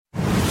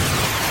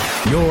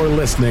You're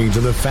listening to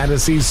the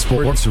Fantasy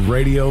Sports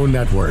Radio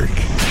Network.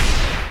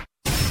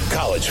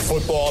 College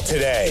football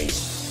today.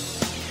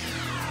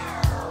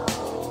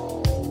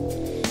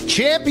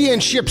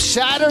 Championship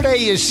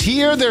Saturday is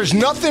here. There's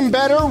nothing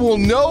better. We'll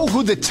know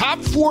who the top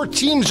 4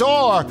 teams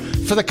are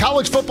for the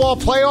college football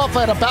playoff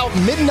at about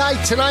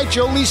midnight tonight.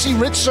 Joe Lisi,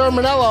 Rich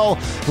Sermonello,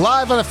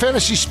 live on the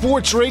Fantasy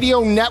Sports Radio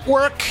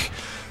Network.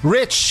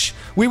 Rich,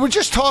 we were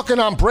just talking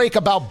on break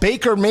about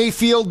Baker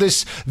Mayfield,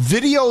 this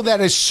video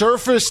that has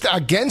surfaced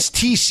against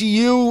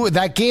TCU,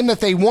 that game that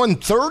they won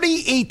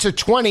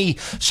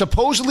 38-20.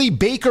 Supposedly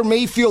Baker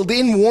Mayfield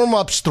in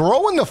warmups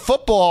throwing the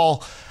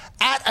football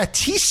at a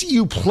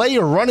TCU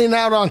player running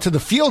out onto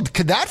the field.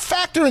 Could that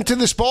factor into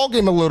this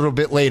ballgame a little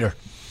bit later?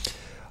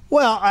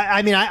 Well,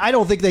 I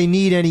don't think they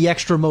need any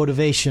extra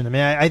motivation. I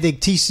mean, I think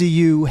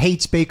TCU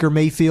hates Baker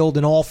Mayfield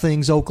and all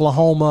things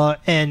Oklahoma,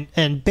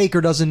 and Baker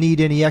doesn't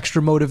need any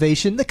extra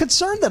motivation. The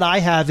concern that I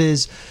have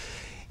is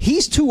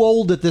he's too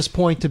old at this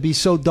point to be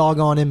so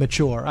doggone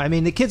immature. I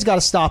mean, the kid's got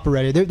to stop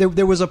already.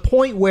 There was a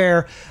point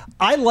where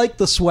I like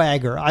the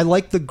swagger. I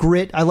like the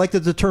grit. I like the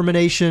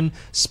determination.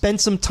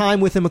 Spent some time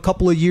with him a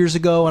couple of years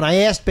ago, and I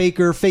asked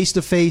Baker face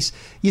to face,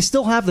 you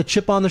still have the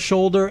chip on the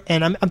shoulder?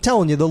 And I'm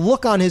telling you, the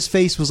look on his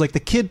face was like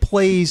the kid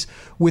plays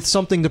with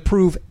something to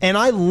prove, and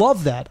I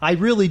love that. I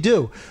really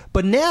do.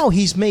 But now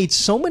he's made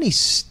so many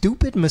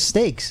stupid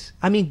mistakes.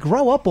 I mean,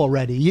 grow up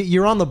already.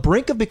 You're on the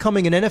brink of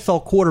becoming an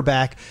NFL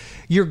quarterback.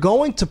 You're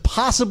going to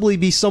possibly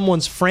be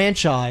someone's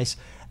franchise.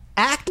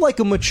 Act like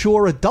a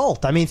mature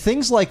adult. I mean,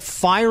 things like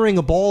firing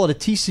a ball at a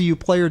TCU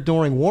player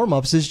during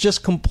warmups is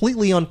just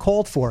completely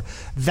uncalled for.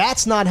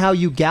 That's not how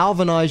you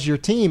galvanize your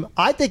team.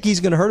 I think he's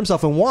going to hurt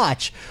himself. And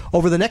watch,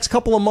 over the next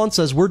couple of months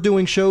as we're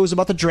doing shows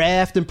about the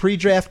draft and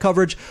pre-draft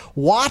coverage,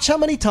 watch how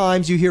many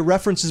times you hear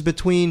references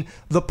between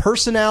the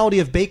personality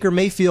of Baker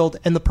Mayfield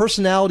and the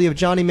personality of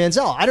Johnny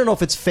Manziel. I don't know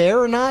if it's fair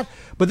or not,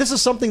 but this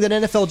is something that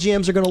NFL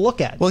GMs are going to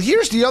look at. Well,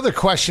 here's the other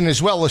question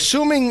as well.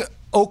 Assuming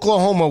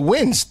Oklahoma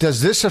wins,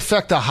 does this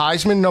affect the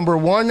Heisman, number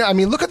one? I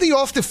mean, look at the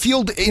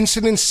off-the-field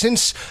incidents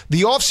since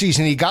the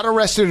offseason. He got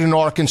arrested in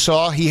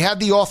Arkansas. He had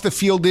the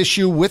off-the-field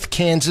issue with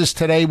Kansas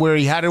today where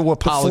he had to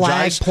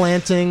apologize. The flag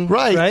planting.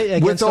 Right.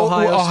 Against with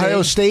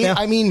Ohio State. Yeah.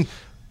 I mean,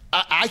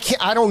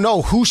 I don't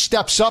know who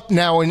steps up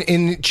now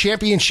in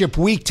championship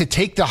week to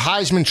take the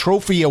Heisman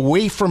Trophy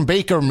away from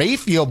Baker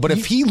Mayfield, but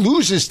if he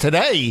loses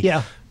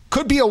today,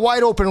 could be a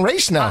wide open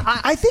race now.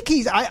 I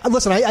think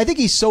I think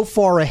he's so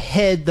far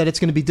ahead that it's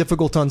going to be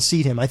difficult to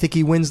unseat him. I think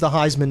he wins the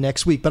Heisman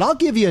next week. But I'll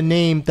give you a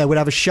name that would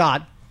have a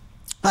shot.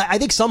 I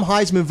think some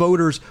Heisman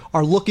voters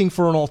are looking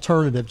for an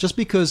alternative just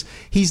because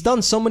he's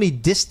done so many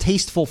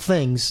distasteful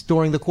things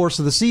during the course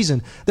of the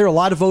season. There are a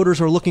lot of voters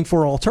who are looking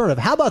for an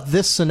alternative. How about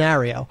this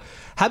scenario?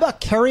 How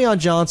about Kerryon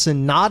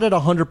Johnson not at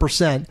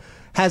 100%?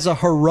 Has a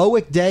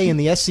heroic day in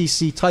the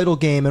SEC title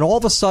game, and all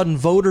of a sudden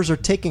voters are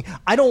taking...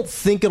 I don't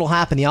think it'll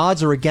happen. The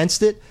odds are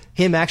against it,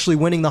 him actually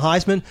winning the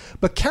Heisman.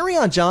 But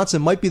Kerryon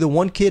Johnson might be the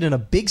one kid in a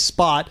big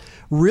spot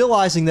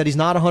realizing that he's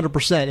not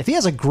 100%. If he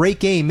has a great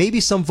game, maybe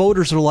some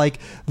voters are like,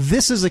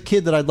 this is a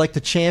kid that I'd like to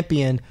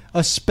champion,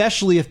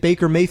 especially if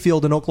Baker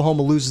Mayfield in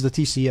Oklahoma loses to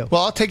TCU.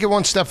 Well, I'll take it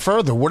one step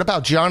further. What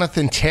about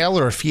Jonathan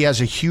Taylor if he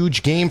has a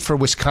huge game for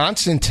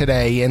Wisconsin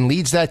today and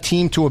leads that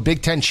team to a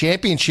Big Ten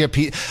championship?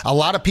 A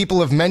lot of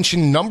people have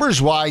mentioned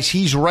numbers-wise,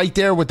 he's right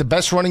there with the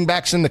best running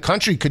backs in the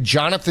country. Could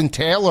Jonathan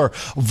Taylor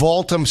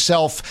vault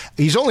himself?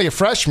 He's only a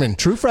freshman.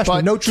 True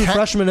freshman. No true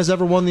freshman has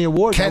ever won the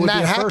award. Can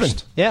that happen?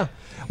 First. Yeah.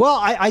 Well,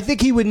 I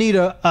think he would need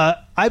a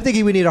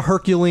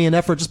Herculean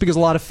effort just because a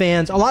lot of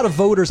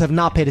voters have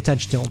not paid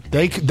attention to him.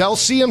 They'll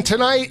see him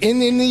tonight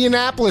in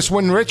Indianapolis.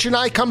 When Rich and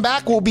I come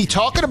back, we'll be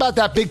talking about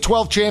that Big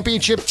 12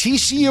 championship,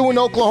 TCU in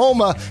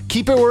Oklahoma.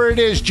 Keep it where it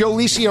is. Joe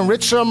Lisi and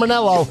Rich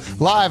Sermonello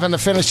live on the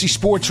Fantasy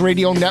Sports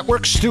Radio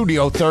Network,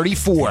 Studio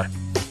 34.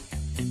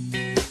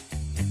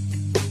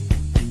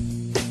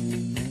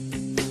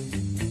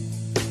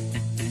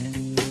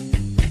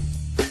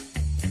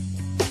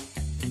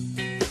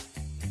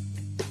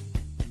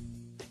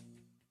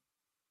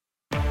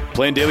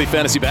 Playing daily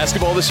fantasy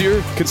basketball this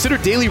year? Consider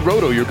Daily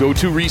Roto your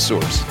go-to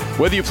resource.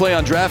 Whether you play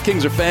on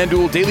DraftKings or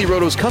FanDuel, Daily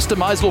Roto's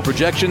customizable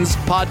projections,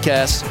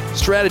 podcasts,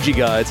 strategy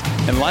guides,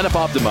 and lineup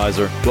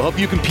optimizer will help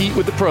you compete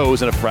with the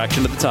pros in a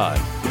fraction of the time.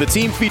 With a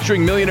team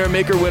featuring Millionaire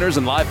Maker winners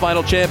and live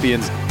final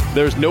champions,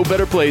 there's no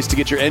better place to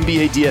get your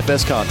NBA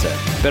DFS content.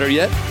 Better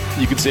yet,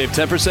 you can save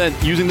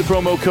 10% using the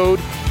promo code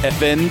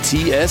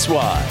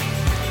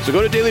FNTSY. So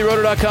go to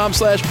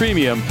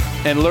dailyroto.com/premium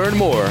and learn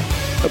more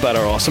about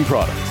our awesome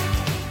product.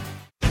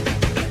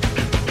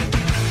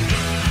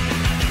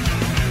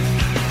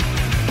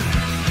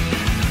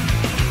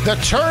 The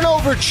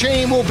turnover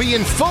chain will be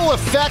in full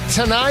effect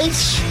tonight.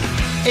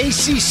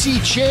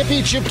 ACC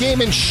championship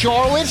game in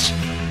Charlotte.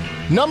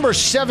 Number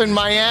 7,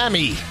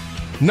 Miami.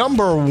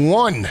 Number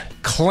 1,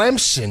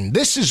 Clemson.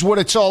 This is what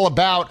it's all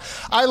about.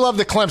 I love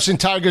the Clemson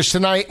Tigers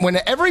tonight. When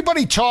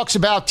everybody talks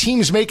about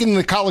teams making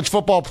the college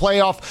football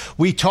playoff,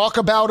 we talk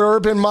about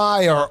Urban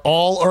Meyer.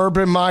 All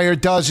Urban Meyer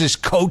does is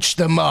coach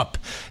them up.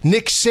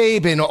 Nick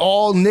Saban,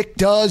 all Nick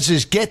does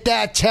is get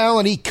that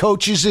talent. He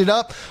coaches it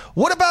up.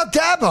 What about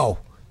Dabo?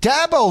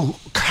 Dabo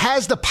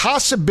has the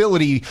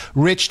possibility,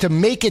 Rich, to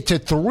make it to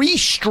 3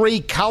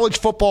 straight college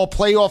football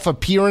playoff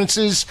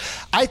appearances.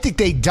 I think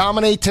they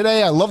dominate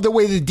today. I love the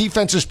way the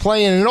defense is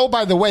playing. And oh,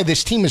 by the way,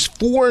 this team is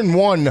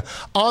 4-1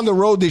 on the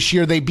road this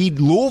year. They beat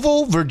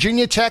Louisville,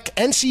 Virginia Tech,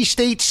 NC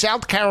State,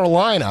 South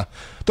Carolina.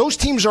 Those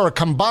teams are a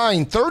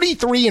combined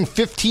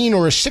 33-15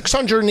 or a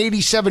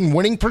 687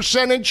 winning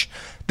percentage.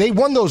 They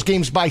won those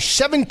games by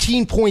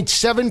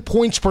 17.7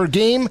 points per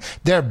game.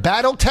 They're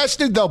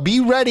battle-tested. They'll be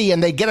ready,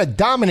 and they get a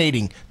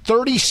dominating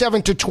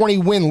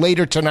 37-20 win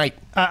later tonight.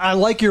 I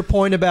like your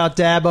point about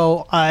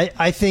Dabo.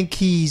 I think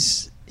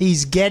he's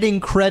getting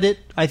credit.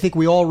 I think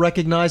we all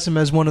recognize him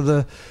as one of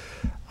the,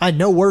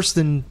 no worse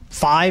than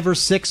 5 or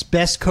 6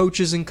 best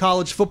coaches in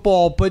college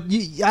football. But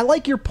I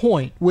like your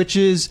point, which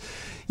is,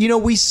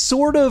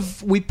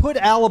 we put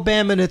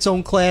Alabama in its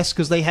own class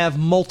because they have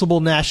multiple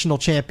national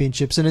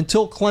championships. And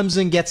until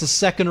Clemson gets a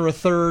second or a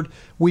third,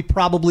 we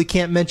probably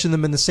can't mention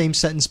them in the same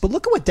sentence. But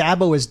look at what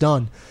Dabo has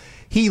done.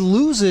 He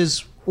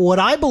loses what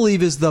I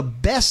believe is the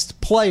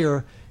best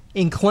player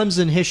in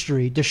Clemson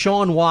history,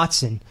 Deshaun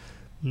Watson.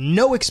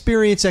 No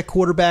experience at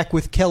quarterback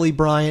with Kelly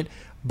Bryant.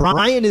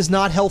 Bryant is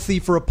not healthy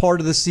for a part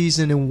of the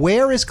season. And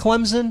where is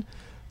Clemson?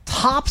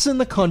 Tops in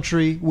the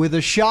country with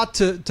a shot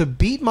to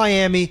beat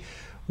Miami,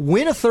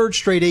 win a 3rd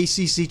straight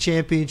ACC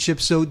championship.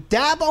 So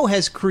Dabo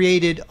has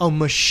created a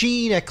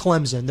machine at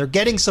Clemson. They're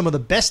getting some of the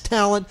best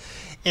talent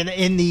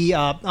on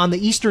the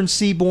Eastern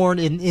Seaboard,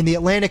 in the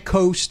Atlantic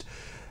Coast.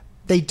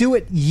 They do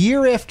it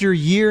year after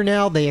year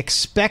now. They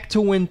expect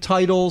to win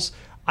titles.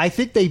 I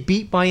think they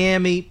beat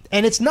Miami,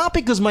 and it's not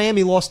because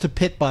Miami lost to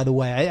Pitt, by the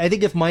way. I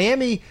think if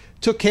Miami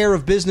took care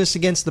of business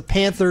against the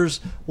Panthers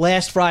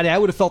last Friday, I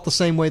would have felt the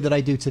same way that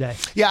I do today.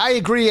 Yeah, I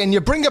agree, and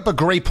you bring up a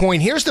great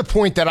point. Here's the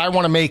point that I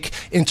want to make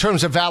in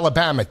terms of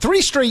Alabama.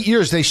 3 straight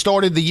years they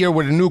started the year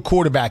with a new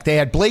quarterback. They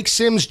had Blake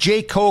Sims,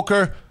 Jay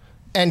Coker,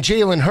 and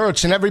Jalen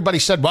Hurts, and everybody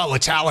said, well,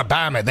 it's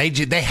Alabama.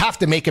 They have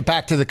to make it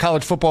back to the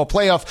college football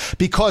playoff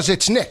because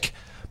it's Nick.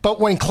 But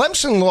when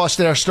Clemson lost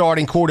their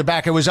starting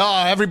quarterback, it was,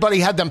 everybody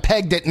had them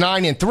pegged at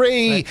 9-3.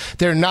 Right.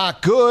 They're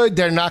not good.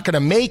 They're not going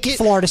to make it.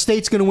 Florida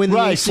State's going to win the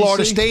ACC.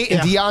 Florida State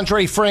and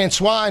DeAndre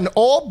Francois. And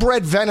all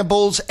Brett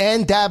Venables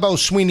and Dabo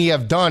Swinney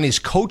have done is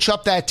coach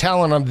up that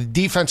talent on the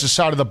defensive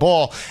side of the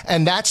ball.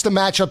 And that's the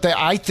matchup that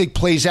I think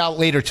plays out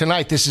later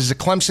tonight. This is a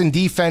Clemson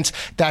defense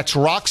that's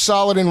rock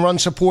solid in run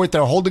support.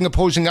 They're holding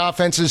opposing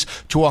offenses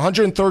to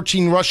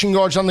 113 rushing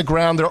yards on the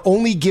ground. They're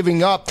only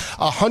giving up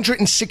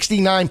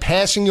 169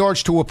 passing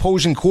yards to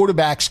opposing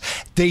quarterbacks.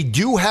 They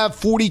do have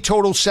 40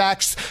 total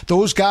sacks.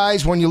 Those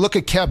guys, when you look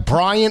at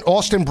Bryant,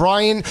 Austin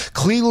Bryant,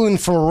 Cleveland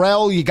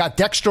Farrell, you got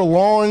Dexter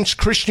Lawrence,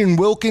 Christian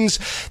Wilkins.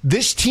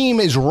 This team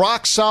is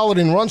rock solid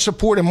in run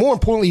support and, more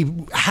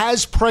importantly,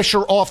 has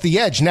pressure off the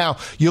edge. Now,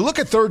 you look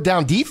at third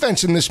down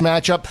defense in this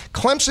matchup,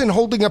 Clemson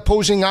holding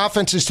opposing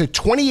offenses to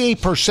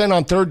 28%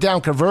 on third down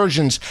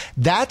conversions.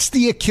 That's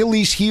the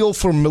Achilles heel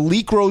for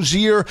Malik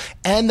Rozier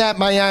and that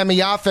Miami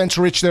offense,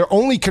 Rich. They're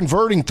only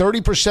converting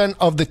 30%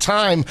 of the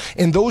time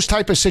in those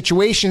type of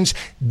situations.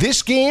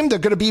 This game, they're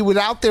going to be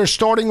without their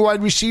starting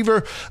wide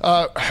receiver,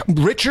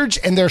 Richards,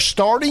 and their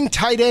starting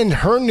tight end,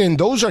 Herndon.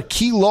 Those are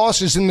key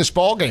losses in this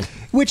ballgame.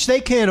 Which they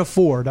can't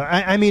afford.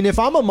 I mean, if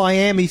I'm a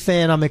Miami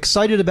fan, I'm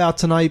excited about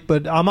tonight,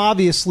 but I'm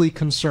obviously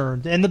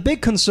concerned. And the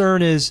big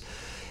concern is,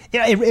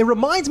 it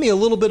reminds me a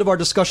little bit of our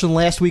discussion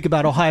last week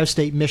about Ohio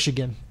State,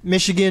 Michigan.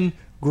 Michigan,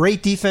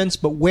 great defense,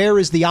 but where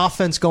is the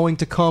offense going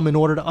to come in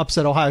order to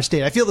upset Ohio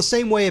State? I feel the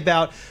same way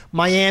about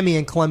Miami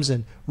and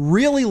Clemson.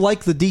 Really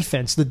like the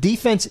defense. The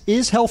defense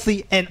is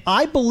healthy, and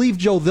I believe,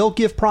 Joe, they'll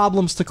give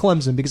problems to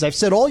Clemson because I've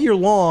said all year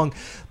long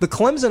the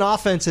Clemson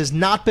offense has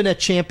not been at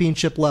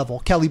championship level.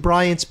 Kelly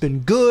Bryant's been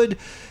good.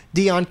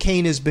 Deion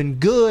Kane has been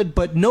good,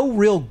 but no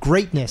real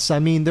greatness. I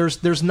mean,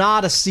 there's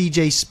not a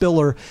C.J.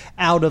 Spiller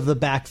out of the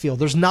backfield.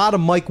 There's not a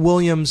Mike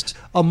Williams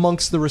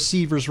amongst the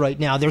receivers right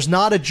now. There's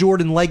not a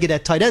Jordan Leggett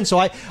at tight end. So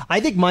I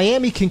think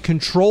Miami can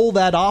control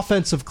that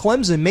offense of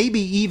Clemson,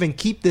 maybe even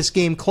keep this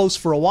game close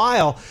for a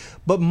while.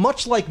 But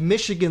much like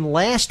Michigan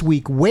last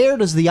week, where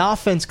does the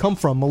offense come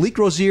from? Malik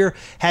Rozier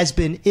has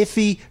been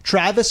iffy.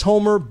 Travis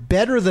Homer,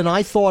 better than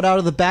I thought out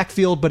of the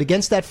backfield, but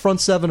against that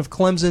front seven of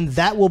Clemson,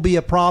 that will be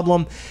a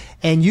problem.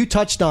 And you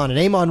touched on it.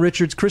 Amon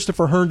Richards,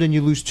 Christopher Herndon,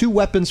 you lose 2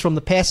 weapons from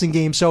the passing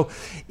game. So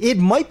it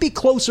might be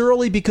close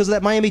early because of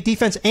that Miami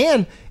defense.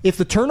 And if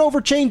the turnover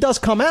chain does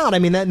come out, I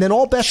mean, then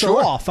all bets are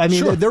off. I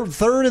mean, they're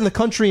third in the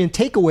country in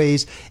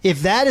takeaways.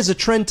 If that is a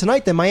trend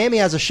tonight, then Miami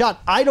has a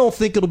shot. I don't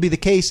think it'll be the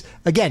case.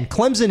 Again,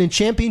 Clemson in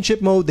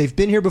championship mode. They've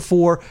been here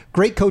before.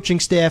 Great coaching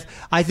staff.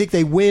 I think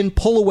they win,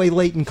 pull away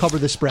late, and cover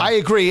the spread. I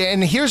agree.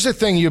 And here's the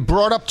thing. You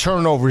brought up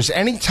turnovers.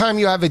 Anytime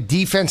you have a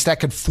defense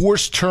that could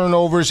force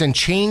turnovers and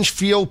change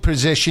field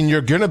position,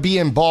 you're going to be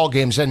in ball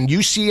games. And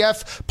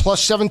UCF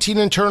plus 17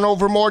 in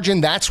turnover margin,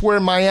 that's where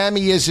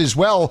Miami is as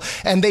well.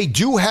 And they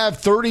do have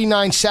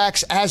 39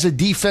 sacks as a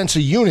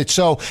defensive unit.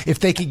 So if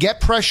they could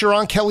get pressure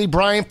on Kelly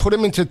Bryant, put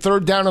him into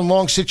third down and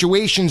long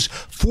situations,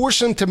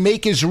 force him to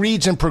make his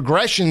reads and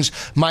progressions,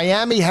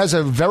 Miami has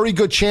a very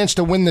good chance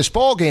to win this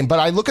ball game. But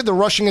I look at the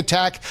rushing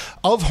attack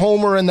of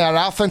Homer and that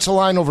offensive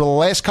line over the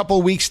last couple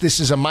of weeks. This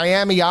is a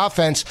Miami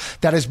offense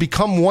that has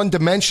become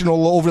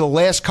one-dimensional over the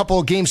last couple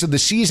of games of the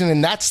season,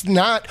 and that's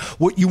not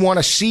what you want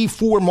to see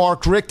for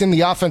Mark Richt and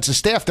the offensive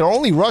staff. They're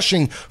only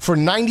rushing for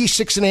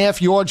 96.5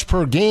 yards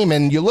per game,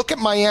 and you look at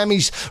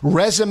Miami's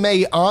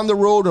resume on the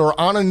road or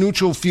on a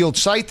neutral field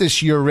site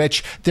this year,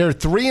 Rich. They're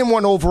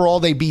 3-1 overall.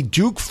 They beat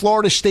Duke,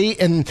 Florida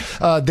State, and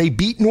they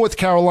beat North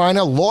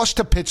Carolina, lost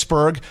to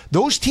Pittsburgh.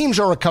 Those teams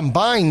are a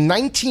combined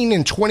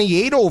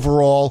 19-28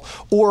 overall,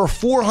 or a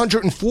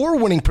 404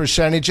 winning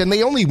percentage, and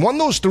they only won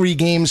those three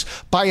games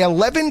by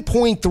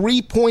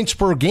 11.3 points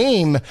per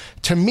game.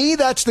 To me,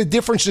 that's the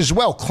difference as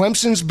well.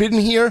 Clemson's been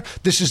here.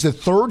 This is the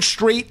third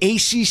straight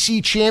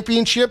ACC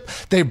championship.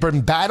 They've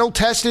been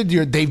battle-tested.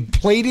 They've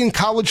played in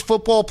college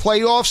football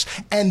playoffs,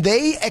 and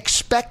they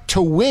expect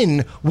to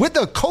win with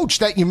a coach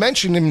that you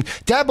mentioned, and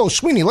Dabo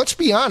Swinney. Let's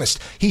be honest.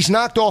 He's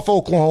knocked off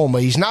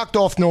Oklahoma. He's knocked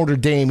off Notre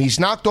Dame. He's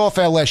knocked off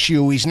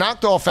LSU. He's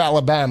knocked off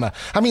Alabama.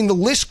 I mean, the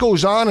list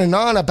goes on and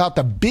on about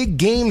the big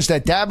games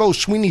that Dabo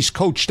Swinney's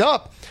coached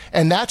up.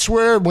 And that's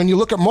where, when you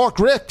look at Mark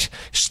Richt,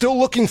 still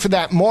looking for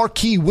that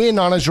marquee win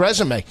on his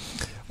resume.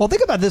 Well,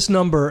 think about this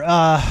number.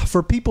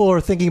 For people who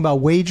are thinking about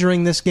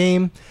wagering this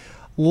game,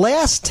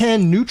 last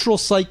 10 neutral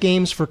site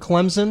games for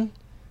Clemson,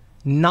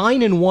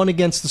 9-1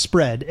 against the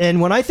spread.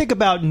 And when I think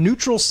about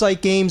neutral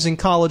site games in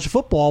college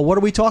football, what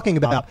are we talking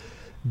about?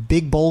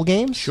 Big bowl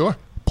games? Sure.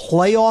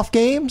 Playoff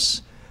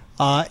games?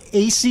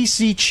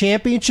 ACC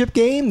championship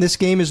game. This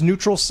game is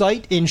neutral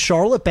site in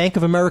Charlotte, Bank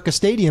of America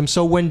Stadium.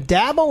 So when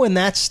Dabo and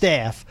that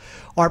staff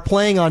are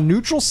playing on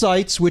neutral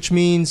sites, which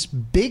means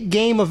big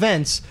game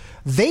events,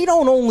 they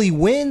don't only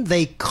win,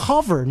 they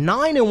cover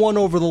 9-1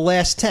 over the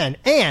last 10.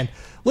 And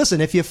listen,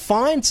 if you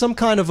find some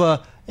kind of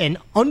an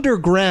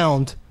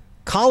underground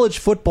college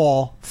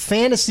football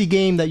fantasy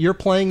game that you're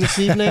playing this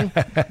evening,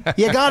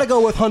 you got to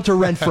go with Hunter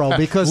Renfrow,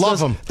 because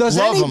does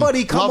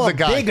anybody come up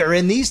bigger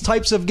in these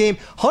types of games?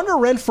 Hunter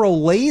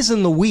Renfrow lays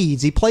in the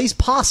weeds. He plays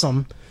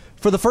possum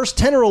for the first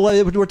 10 or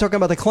 11, we're talking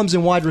about the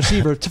Clemson wide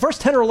receiver, the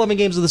first 10 or 11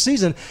 games of the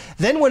season.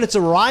 Then when it's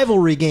a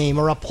rivalry game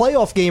or a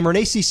playoff game or an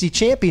ACC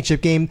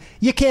championship game,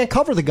 you can't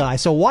cover the guy.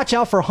 So watch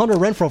out for Hunter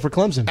Renfrow for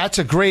Clemson. That's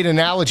a great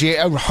analogy.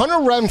 Hunter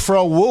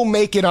Renfrow will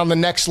make it on the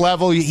next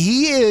level.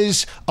 He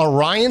is a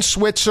Ryan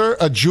Switzer,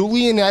 a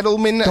Julian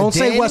Edelman. Don't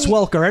say Wes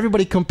Welker.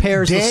 Everybody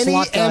compares the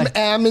slot guy.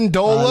 Danny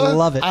Amendola. I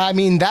love it. I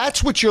mean,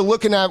 that's what you're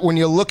looking at when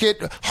you look at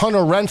Hunter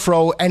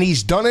Renfrow, and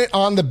he's done it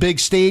on the big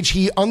stage.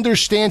 He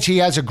understands. He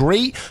has a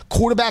great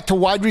quarterback to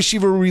wide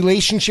receiver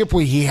relationship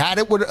where he had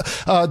it with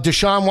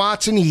Deshaun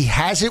Watson. He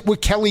has it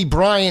with Kelly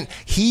Bryant.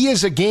 He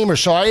is a gamer,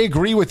 so I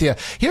agree with you.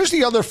 Here's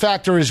the other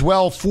factor as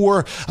well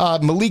for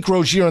Malik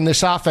Rozier in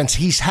this offense.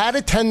 He's had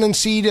a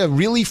tendency to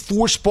really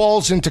force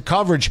balls into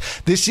coverage.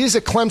 This is a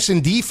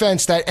Clemson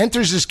defense that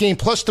enters this game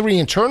 +3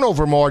 in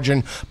turnover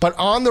margin, but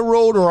on the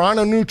road or on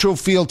a neutral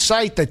field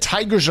site, the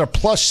Tigers are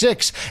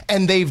 +6,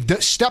 and they've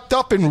stepped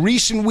up in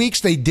recent weeks.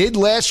 They did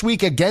last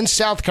week against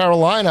South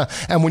Carolina,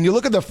 and when you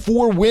look at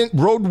the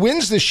road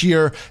wins this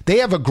year, they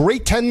have a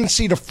great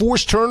tendency to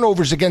force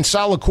turnovers against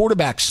solid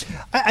quarterbacks.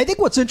 I think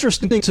what's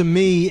interesting to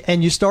me,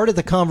 and you started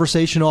the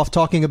conversation off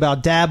talking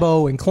about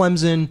Dabo and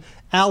Clemson,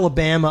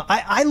 Alabama.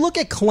 I look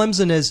at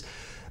Clemson as,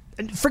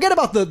 forget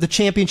about the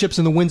championships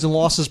and the wins and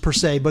losses per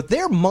se, but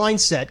their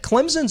mindset,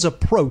 Clemson's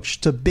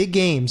approach to big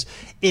games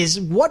is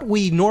what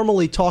we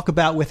normally talk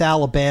about with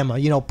Alabama.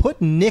 You know,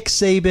 put Nick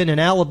Saban and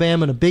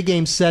Alabama in a big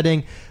game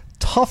setting.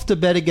 Tough to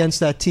bet against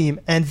that team.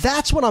 And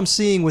that's what I'm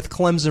seeing with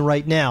Clemson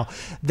right now.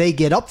 They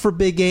get up for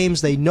big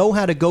games. They know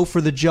how to go for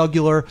the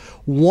jugular.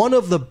 One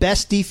of the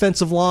best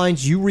defensive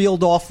lines, you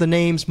reeled off the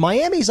names.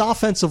 Miami's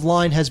offensive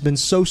line has been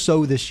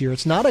so-so this year.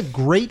 It's not a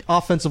great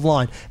offensive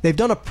line. They've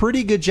done a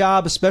pretty good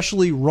job,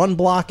 especially run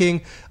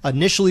blocking,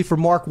 initially for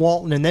Mark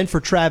Walton and then for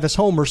Travis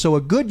Homer. So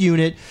a good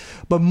unit,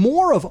 but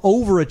more of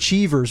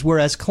overachievers,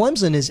 whereas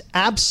Clemson is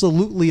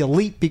absolutely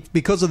elite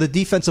because of the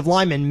defensive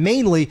linemen,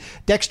 mainly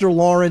Dexter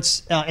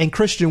Lawrence and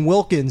Christian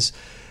Wilkins.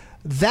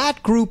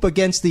 That group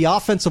against the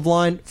offensive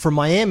line for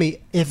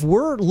Miami, if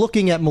we're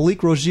looking at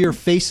Malik Rozier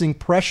facing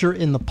pressure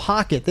in the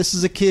pocket, this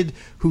is a kid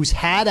who's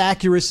had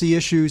accuracy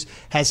issues,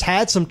 has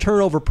had some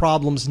turnover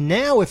problems.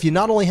 Now, if you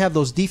not only have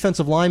those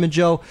defensive linemen,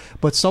 Joe,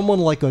 but someone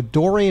like a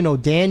Dorian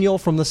O'Daniel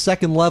from the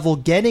second level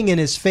getting in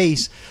his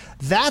face,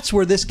 that's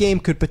where this game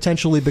could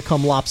potentially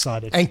become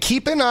lopsided. And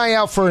keep an eye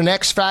out for an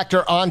X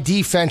factor on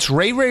defense.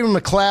 Ray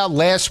McLeod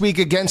last week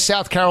against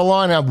South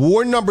Carolina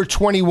wore number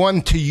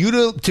 21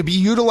 to be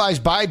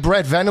utilized by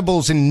Brett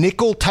Venables in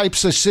nickel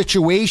types of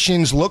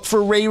situations. Look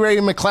for Ray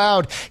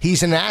McLeod.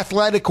 He's an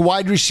athletic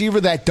wide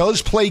receiver that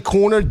does play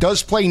corner,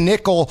 does play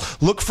nickel.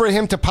 Look for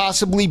him to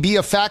possibly be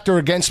a factor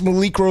against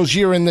Malik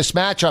Rozier in this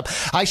matchup.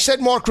 I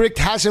said Mark Richt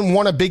hasn't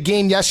won a big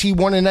game. Yes, he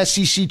won an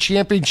SEC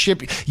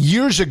championship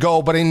years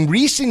ago, but in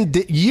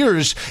recent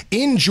years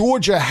in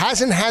Georgia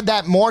hasn't had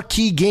that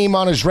marquee game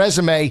on his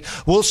resume.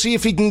 We'll see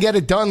if he can get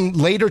it done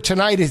later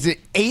tonight. It's an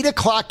 8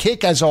 o'clock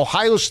kick as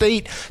Ohio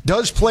State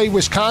does play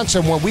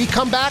Wisconsin. When we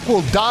come back,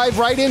 we'll dive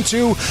right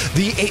into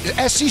the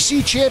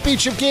SEC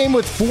championship game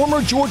with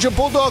former Georgia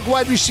Bulldog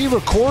wide receiver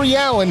Corey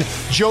Allen,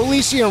 Joe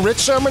Lisi, and Rich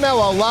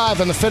Sermonello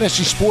live on the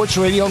Fantasy Sports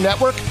Radio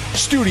Network,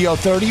 Studio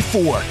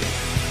 34.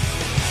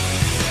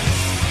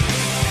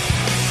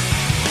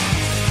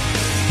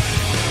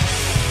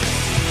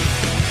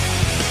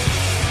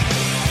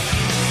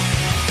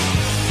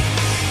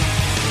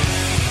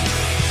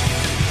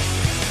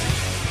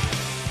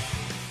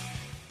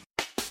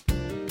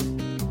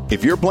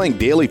 If you're playing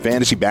daily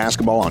fantasy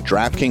basketball on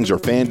DraftKings or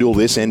FanDuel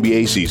this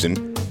NBA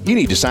season, you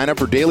need to sign up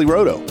for Daily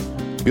Roto.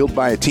 Built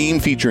by a team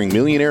featuring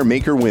millionaire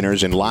maker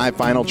winners and live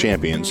final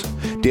champions,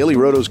 Daily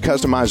Roto's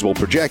customizable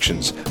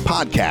projections,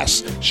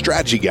 podcasts,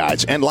 strategy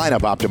guides, and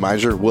lineup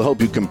optimizer will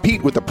help you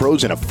compete with the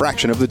pros in a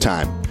fraction of the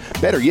time.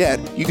 Better yet,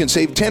 you can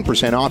save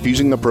 10% off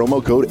using the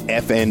promo code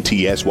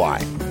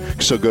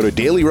FNTSY. So go to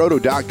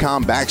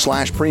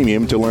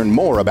dailyroto.com/premium to learn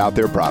more about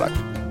their product.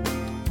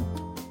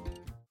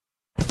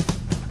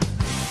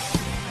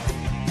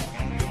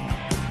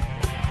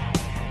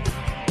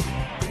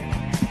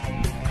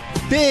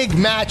 Big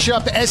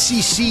matchup,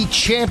 SEC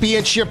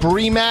championship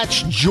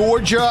rematch,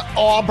 Georgia,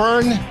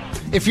 Auburn.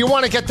 If you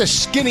want to get the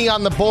skinny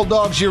on the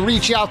Bulldogs, you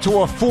reach out to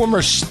a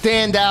former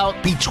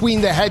standout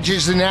between the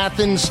hedges in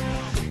Athens.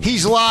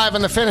 He's live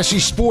on the Fantasy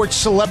Sports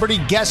Celebrity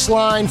Guest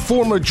Line,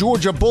 former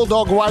Georgia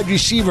Bulldog wide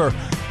receiver,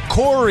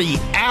 Corey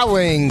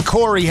Allen.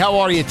 Corey, how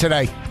are you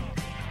today?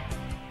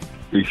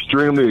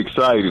 Extremely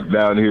excited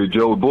down here,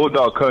 Joe.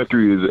 Bulldog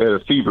country is at a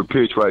fever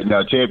pitch right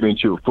now.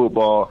 Championship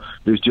football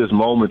is just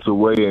moments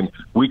away, and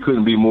we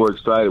couldn't be more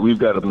excited. We've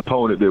got an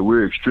opponent that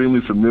we're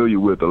extremely familiar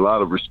with, a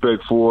lot of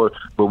respect for,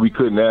 but we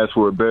couldn't ask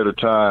for a better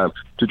time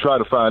to try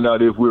to find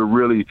out if we're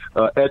really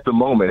at the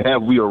moment.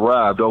 Have we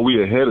arrived? Are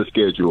we ahead of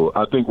schedule?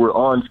 I think we're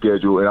on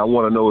schedule, and I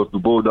want to know if the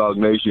Bulldog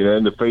Nation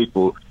and the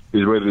faithful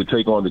is ready to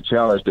take on the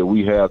challenge that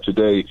we have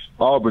today.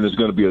 Auburn is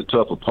going to be a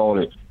tough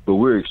opponent, but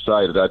we're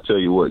excited. I tell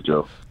you what,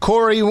 Joe.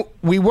 Corey,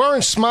 we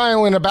weren't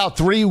smiling about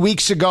 3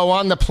 weeks ago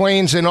on the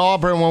plains in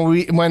Auburn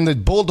when the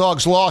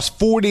Bulldogs lost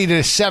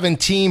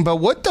 40-17. But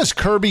what does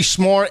Kirby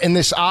Smart and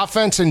this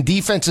offense and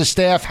defensive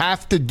staff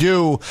have to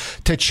do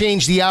to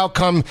change the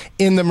outcome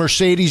in the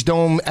Mercedes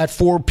Dome at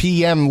 4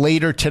 p.m.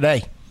 later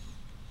today?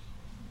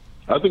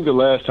 I think the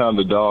last time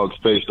the Dogs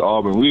faced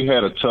Auburn, we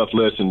had a tough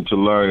lesson to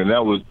learn, and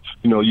that was,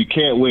 you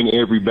can't win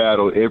every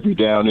battle, every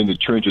down in the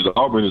trenches.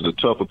 Auburn is a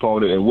tough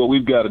opponent, and what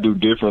we've got to do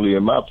differently,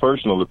 in my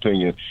personal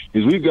opinion,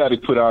 is we've got to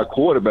put our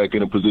quarterback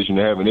in a position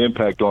to have an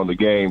impact on the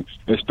game,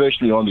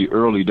 especially on the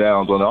early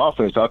downs. On the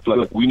offense, I feel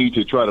like we need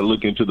to try to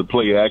look into the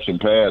play-action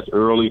pass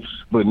early,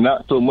 but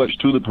not so much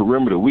to the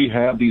perimeter. We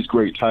have these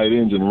great tight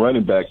ends and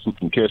running backs who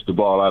can catch the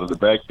ball out of the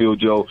backfield,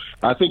 Joe.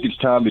 I think it's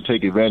time to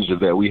take advantage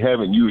of that. We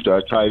haven't used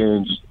our tight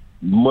ends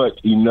much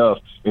enough,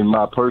 in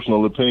my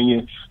personal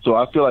opinion. So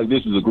I feel like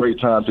this is a great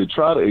time to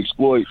try to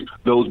exploit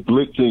those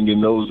blitzing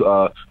and those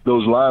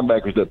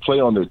linebackers that play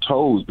on their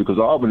toes, because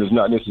Auburn is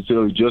not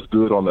necessarily just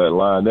good on that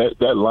line. That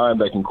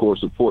linebacking core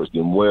supports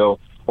them well.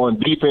 On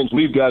defense,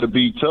 we've got to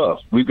be tough.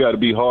 We've got to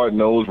be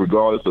hard-nosed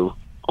regardless of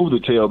who the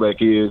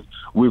tailback is.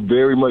 We're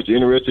very much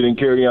interested in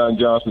Kerryon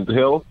Johnson's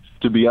health,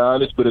 to be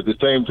honest, but at the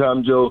same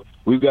time, Joe,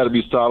 we've got to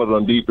be solid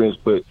on defense,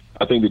 but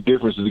I think the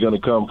difference is going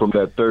to come from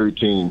that third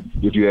team,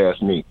 if you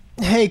ask me.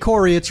 Hey,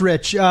 Corey, it's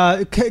Rich.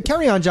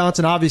 Kerryon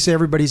Johnson, obviously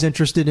everybody's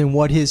interested in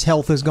what his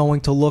health is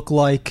going to look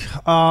like.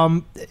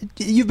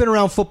 You've been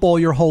around football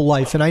your whole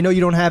life, and I know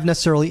you don't have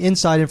necessarily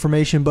inside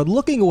information, but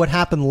looking at what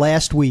happened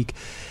last week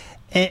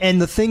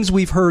and the things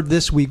we've heard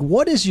this week,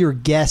 what is your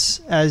guess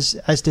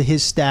as to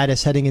his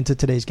status heading into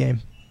today's game?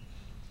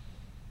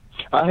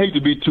 I hate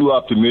to be too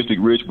optimistic,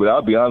 Rich, but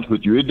I'll be honest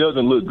with you. It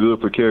doesn't look good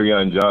for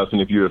Kerryon Johnson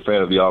if you're a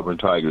fan of the Auburn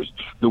Tigers.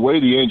 The way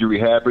the injury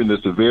happened, the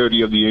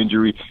severity of the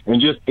injury, and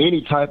just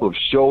any type of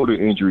shoulder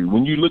injury,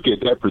 when you look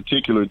at that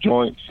particular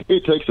joint,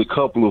 it takes a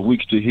couple of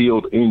weeks to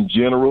heal in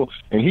general,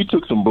 and he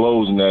took some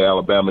blows in that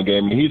Alabama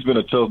game, and he's been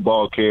a tough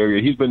ball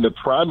carrier. He's been the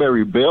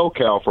primary bell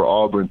cow for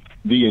Auburn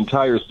the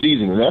entire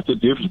season, and that's the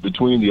difference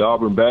between the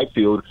Auburn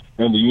backfield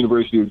and the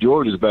University of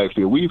Georgia's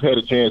backfield. We've had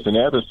a chance in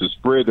Athens to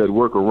spread that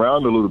work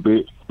around a little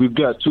bit. We've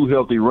got two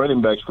healthy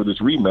running backs for this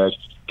rematch.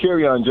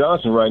 Kerryon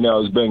Johnson right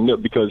now is banged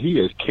up because he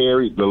has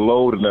carried the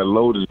load, and that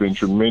load has been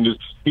tremendous.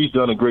 He's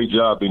done a great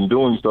job in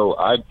doing so.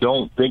 I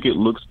don't think it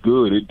looks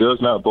good. It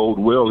does not bode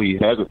well. He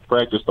hasn't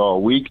practiced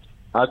all week.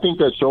 I think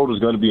that shoulder is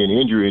going to be an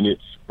injury in it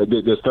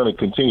that's going to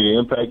continue to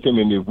impact him.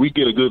 And if we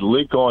get a good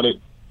lick on it,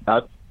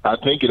 I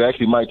think it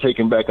actually might take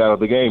him back out of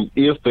the game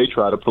if they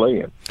try to play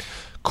him.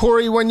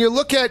 Corey, when you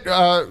look at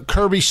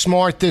Kirby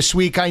Smart this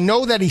week, I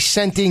know that he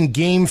sent in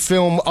game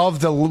film of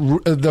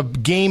the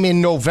game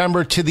in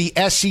November to the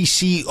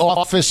SEC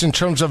office in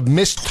terms of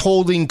missed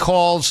holding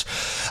calls.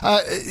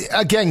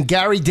 Again,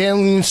 Gary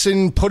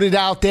Danielson put it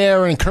out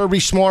there, and Kirby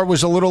Smart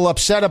was a little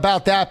upset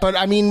about that. But,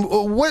 I mean,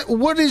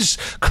 what is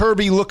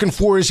Kirby looking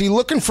for? Is he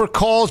looking for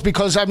calls?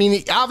 Because, I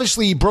mean,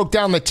 obviously he broke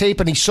down the tape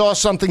and he saw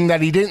something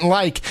that he didn't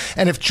like.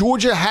 And if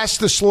Georgia has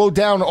to slow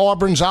down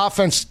Auburn's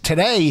offense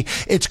today,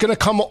 it's going to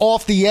come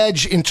off the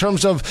edge in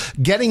terms of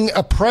getting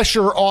a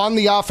pressure on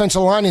the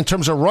offensive line in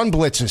terms of run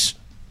blitzes.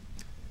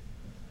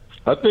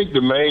 I think the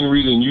main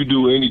reason you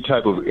do any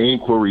type of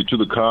inquiry to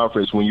the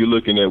conference when you're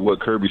looking at what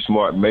Kirby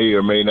Smart may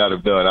or may not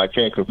have done, I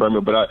can't confirm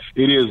it, but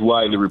it is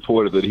widely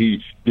reported that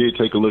he did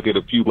take a look at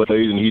a few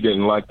plays and he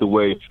didn't like the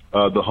way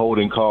the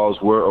holding calls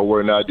were or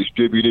were not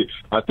distributed.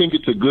 I think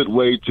it's a good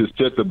way to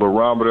set the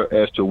barometer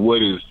as to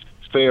what is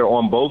fair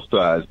on both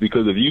sides,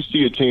 because if you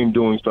see a team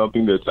doing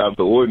something that's out of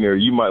the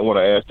ordinary, you might want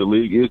to ask the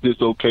league, is this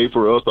okay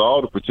for us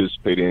all to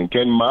participate in?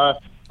 Can my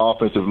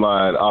offensive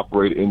line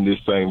operate in this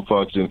same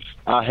function?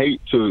 I hate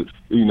to,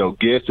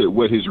 guess at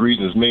what his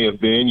reasons may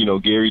have been.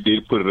 Gary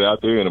did put it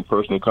out there in a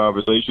personal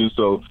conversation.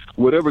 So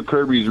whatever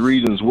Kirby's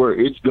reasons were,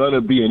 it's going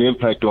to be an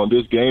impact on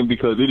this game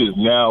because it is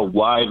now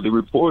widely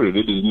reported.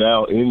 It is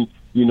now in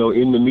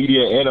the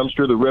media, and I'm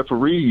sure the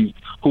referees,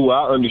 who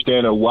I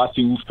understand are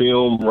watching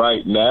film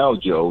right now,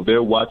 Joe.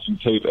 They're watching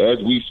tape as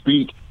we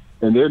speak,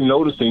 and they're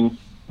noticing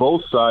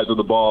both sides of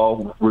the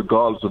ball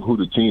regardless of who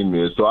the team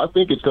is. So I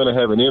think it's going to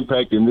have an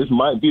impact, and this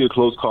might be a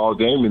close call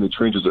game in the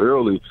trenches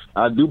early.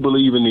 I do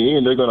believe in the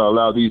end they're going to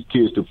allow these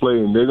kids to play,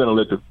 and they're going to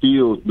let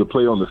the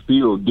play on the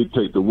field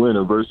dictate the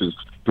winner versus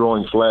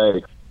throwing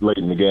flags late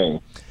in the game.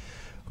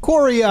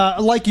 Corey,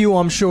 like you,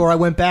 I'm sure, I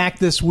went back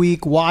this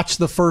week, watched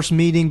the first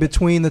meeting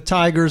between the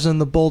Tigers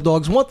and the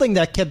Bulldogs. One thing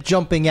that kept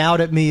jumping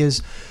out at me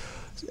is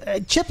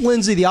Chip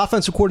Lindsey, the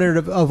offensive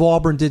coordinator of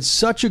Auburn, did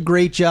such a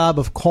great job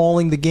of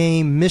calling the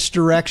game,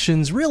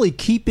 misdirections, really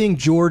keeping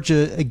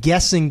Georgia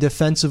guessing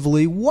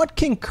defensively. What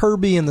can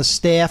Kirby and the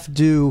staff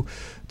do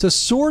to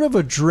sort of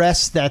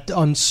address that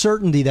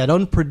uncertainty, that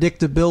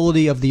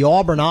unpredictability of the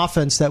Auburn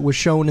offense that was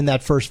shown in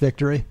that first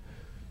victory?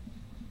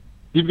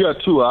 You've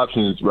got two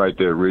options right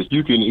there, Rich.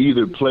 You can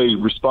either play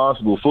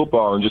responsible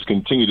football and just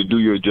continue to do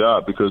your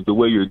job, because the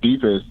way your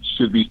defense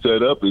should be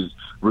set up is,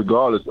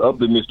 regardless of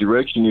the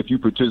misdirection, if you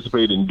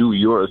participate and do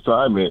your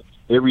assignment,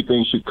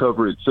 everything should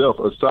cover itself.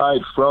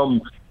 Aside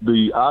from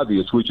the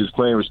obvious, which is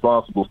playing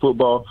responsible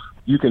football,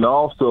 you can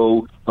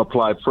also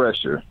apply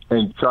pressure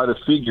and try to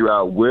figure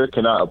out where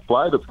can I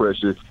apply the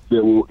pressure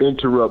that will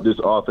interrupt this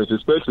offense,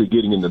 especially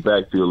getting in the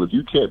backfield. If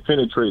you can't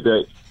penetrate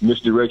that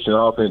misdirection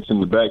offense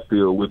in the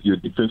backfield with your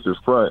defensive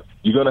front,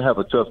 you're going to have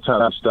a tough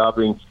time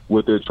stopping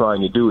what they're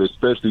trying to do,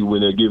 especially when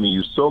they're giving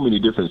you so many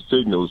different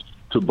signals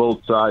to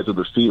both sides of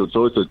the field.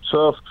 So it's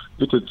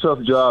a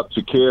tough job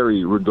to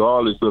carry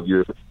regardless of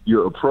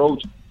your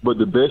approach. But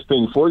the best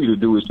thing for you to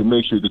do is to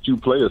make sure that you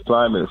play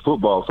assignment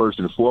football first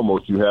and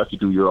foremost. You have to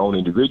do your own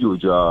individual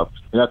job.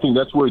 And I think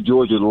that's where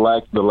Georgia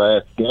lacked the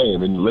last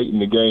game. And late in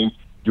the game,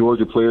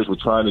 Georgia players were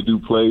trying to do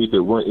plays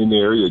that weren't in the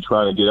area,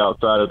 trying to get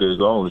outside of their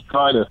zone,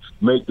 trying to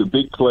make the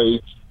big play,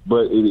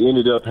 but it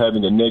ended up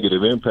having a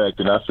negative impact.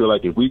 And I feel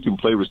like if we can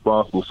play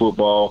responsible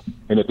football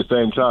and at the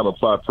same time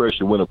apply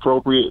pressure when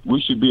appropriate,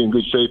 we should be in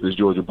good shape as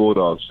Georgia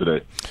Bulldogs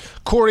today.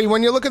 Corey,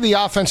 when you look at the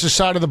offensive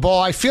side of the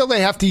ball, I feel they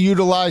have to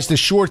utilize the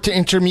short to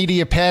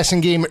intermediate passing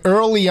game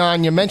early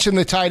on. You mentioned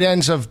the tight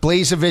ends of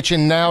Blazevich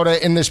and Nauta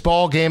in this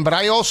ball game, but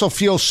I also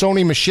feel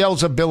Sony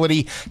Michel's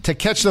ability to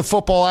catch the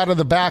football out of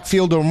the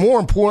backfield, or more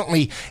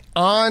importantly,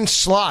 on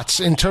slots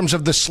in terms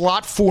of the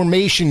slot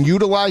formation,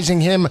 utilizing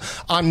him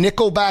on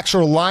nickelbacks or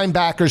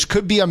linebackers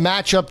could be a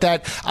matchup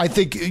that I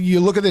think you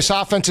look at this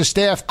offensive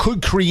staff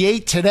could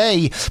create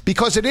today,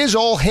 because it is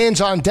all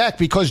hands on deck,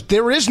 because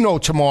there is no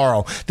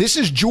tomorrow. This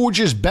is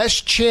Georgia's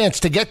best chance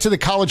to get to the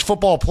college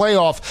football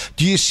playoff.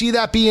 Do you see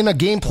that being a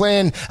game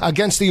plan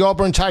against the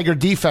Auburn Tiger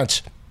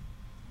defense?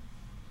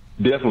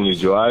 Definitely,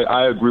 Joe.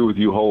 I agree with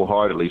you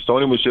wholeheartedly.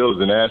 Sony Michel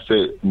is an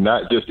asset,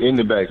 not just in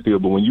the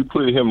backfield, but when you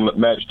put him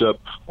matched up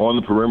on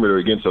the perimeter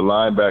against a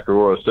linebacker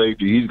or a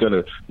safety, he's going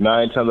to,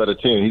 9 times out of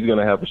 10, he's going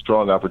to have a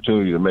strong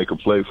opportunity to make a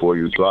play for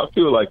you. So I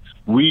feel like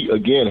we,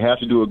 again, have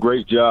to do a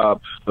great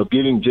job of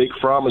giving Jake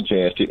Fromm a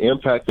chance to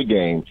impact the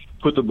game,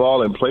 put the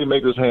ball in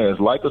playmakers' hands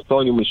like a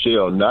Sony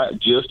Michel, not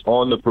just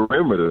on the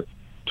perimeter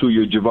to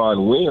your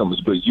Javon Williams,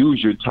 but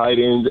use your tight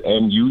ends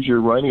and use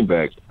your running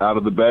backs out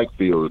of the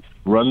backfield.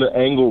 Run the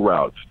angle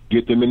route,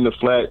 get them in the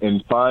flat,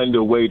 and find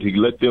a way to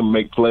let them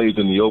make plays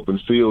in the open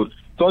field.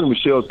 Sony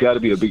Michel's got to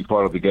be a big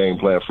part of the game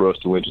plan for us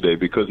to win today,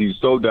 because he's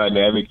so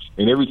dynamic,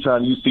 and every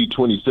time you see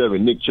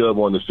 27, Nick Chubb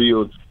on the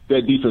field,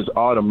 that defense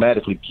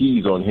automatically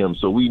keys on him.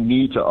 So we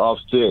need to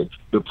offset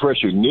the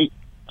pressure Nick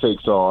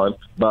takes on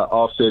by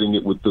offsetting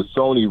it with the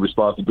Sony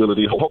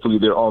responsibility. Hopefully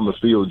they're on the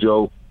field,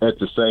 Joe, at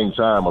the same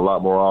time a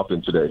lot more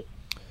often today.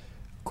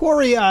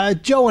 Corey,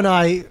 Joe and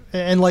I,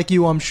 and like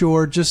you, I'm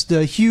sure, just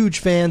huge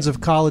fans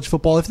of college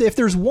football. If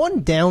there's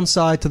one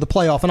downside to the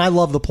playoff, and I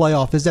love the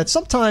playoff, is that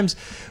sometimes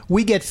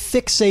we get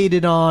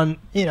fixated on,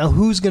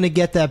 who's going to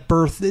get that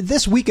berth.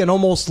 This weekend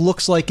almost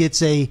looks like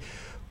it's a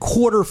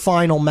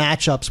quarterfinal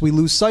matchups. We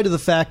lose sight of the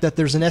fact that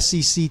there's an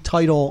SEC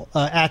title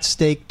at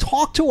stake.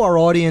 Talk to our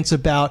audience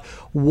about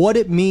what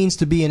it means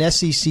to be an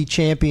SEC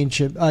champion,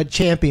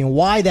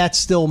 why that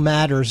still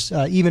matters,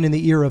 even in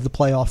the era of the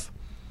playoff.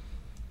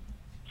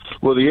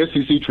 Well, the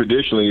SEC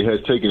traditionally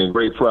has taken a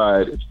great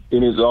pride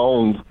in its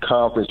own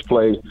conference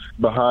play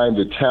behind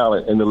the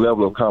talent and the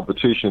level of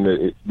competition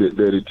that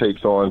it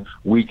takes on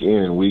week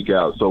in and week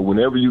out. So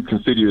whenever you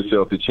consider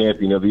yourself the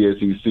champion of the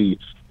SEC,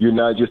 you're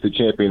not just the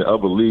champion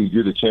of a league,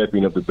 you're the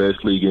champion of the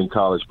best league in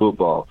college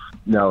football.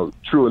 Now,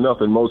 true enough,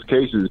 in most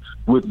cases,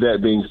 with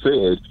that being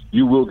said,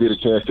 you will get a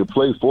chance to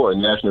play for a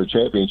national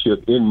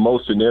championship in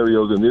most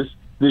scenarios, and this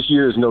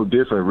year is no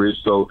different, Rich.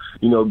 So,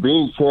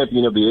 being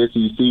champion of the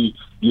SEC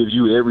gives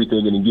you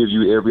everything and it gives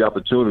you every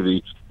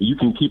opportunity. You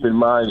can keep in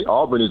mind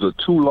Auburn is a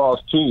 2-loss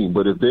team,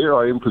 but if they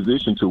are in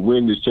position to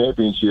win this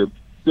championship,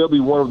 they'll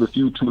be one of the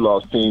few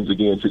 2-loss teams,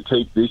 again, to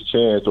take this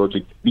chance or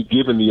to be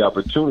given the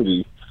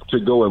opportunity to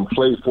go and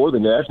play for the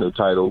national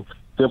title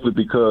simply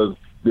because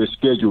their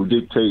schedule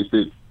dictates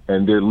it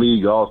and their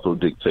league also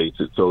dictates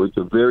it. So it's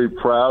a very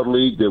proud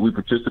league that we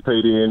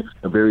participate in,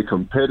 a very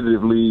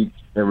competitive league,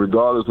 and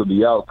regardless of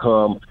the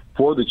outcome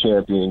for the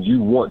champions,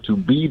 you want to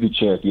be the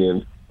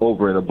champion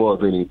over and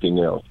above anything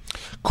else.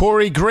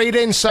 Corey, great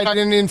insight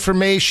and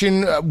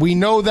information. We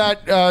know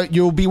that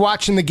you'll be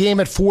watching the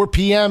game at 4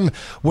 p.m.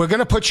 We're going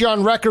to put you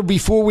on record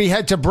before we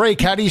head to break.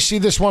 How do you see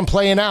this one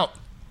playing out?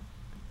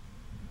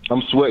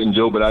 I'm sweating,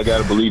 Joe, but I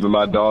got to believe in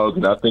my Dogs,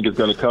 and I think it's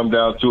going to come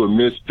down to a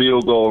missed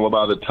field goal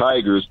by the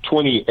Tigers,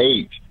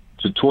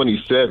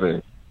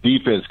 28-27.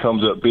 Defense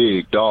comes up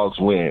big. Dogs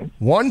win.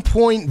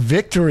 1-point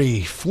victory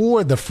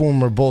for the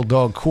former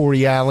Bulldog,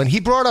 Corey Allen. He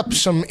brought up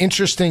some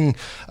interesting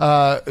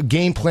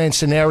game plan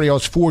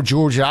scenarios for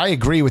Georgia. I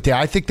agree with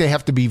that. I think they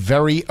have to be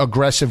very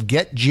aggressive,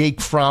 get Jake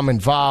Fromm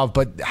involved,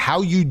 but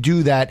how you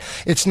do that,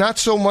 it's not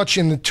so much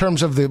in the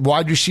terms of the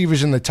wide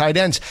receivers and the tight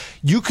ends.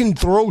 You can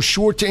throw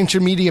short to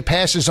intermediate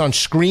passes on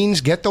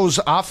screens, get those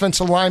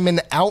offensive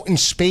linemen out in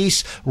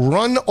space,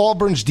 run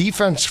Auburn's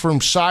defense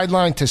from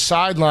sideline to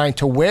sideline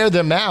to wear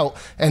them out,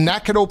 and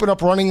that could open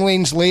up running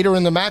lanes later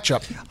in the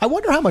matchup. I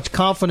wonder how much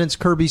confidence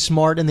Kirby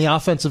Smart and the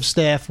offensive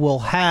staff will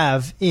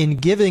have in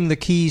giving the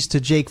keys to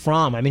Jake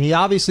Fromm. I mean, he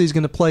obviously is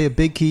going to play a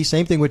big key.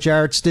 Same thing with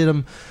Jarrett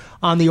Stidham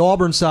on the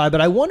Auburn side.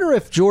 But I wonder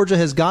if Georgia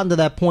has gotten to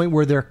that point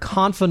where they're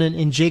confident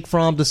in Jake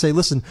Fromm to say,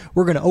 listen,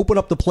 we're going to open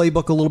up the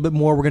playbook a little bit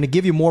more. We're going to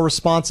give you more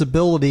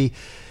responsibility.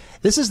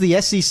 This is the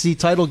SEC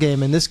title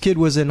game, and this kid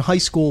was in high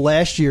school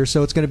last year,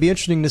 so it's going to be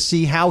interesting to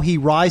see how he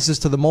rises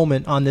to the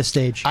moment on this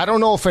stage. I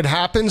don't know if it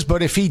happens,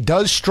 but if he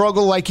does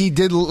struggle like he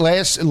did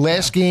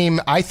last game,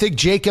 I think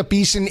Jacob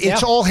Eason,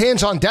 it's all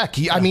hands on deck.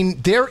 I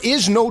mean, there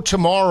is no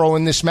tomorrow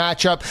in this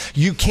matchup.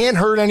 You can't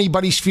hurt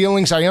anybody's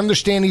feelings. I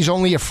understand he's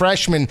only a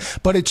freshman,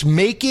 but it's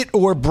make it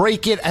or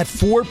break it at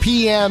 4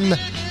 p.m.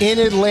 in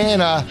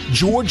Atlanta,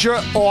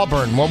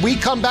 Georgia-Auburn. When we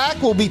come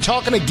back, we'll be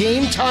talking to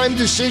Game Time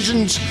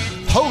Decisions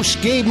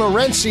host Gabe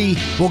Morency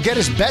will get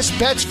his best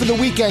bets for the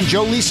weekend.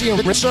 Joe Lisi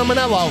and Rich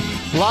Sermonello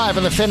live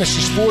on the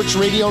Fantasy Sports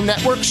Radio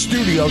Network,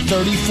 Studio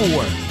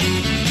 34.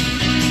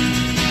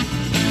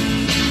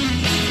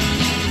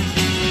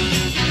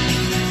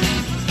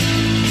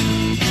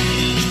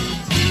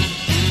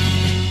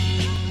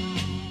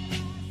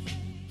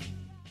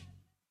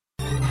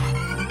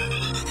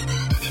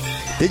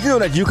 Did you know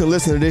that you can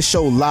listen to this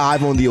show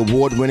live on the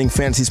award-winning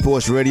Fantasy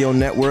Sports Radio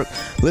Network?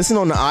 Listen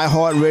on the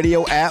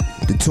iHeartRadio app,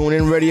 the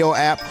TuneIn Radio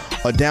app,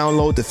 or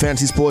download the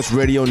Fantasy Sports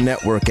Radio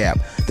Network app.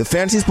 The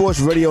Fantasy Sports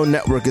Radio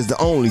Network is the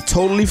only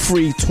totally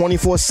free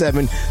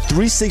 24/7,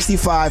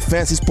 365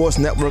 Fantasy Sports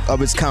Network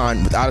of its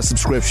kind without a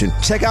subscription.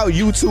 Check out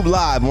YouTube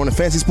Live on the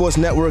Fantasy Sports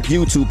Network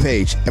YouTube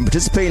page and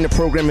participate in the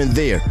programming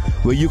there,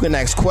 where you can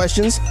ask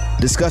questions,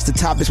 discuss the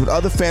topics with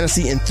other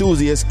fantasy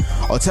enthusiasts,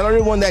 or tell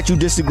everyone that you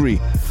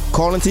disagree.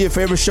 Call into your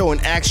favorite show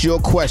and ask your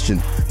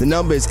question. The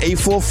number is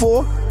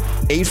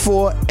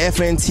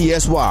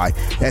 844-84-FNTSY.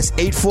 That's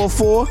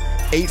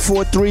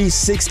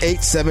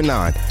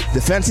 844-843-6879.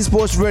 The Fantasy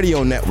Sports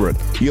Radio Network,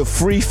 your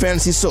free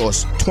fantasy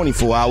source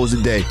 24 hours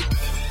a day.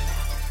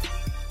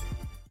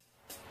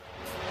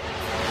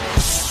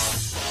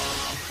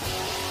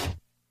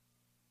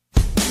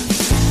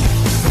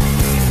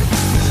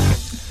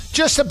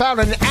 Just about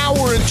an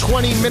hour and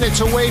 20 minutes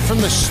away from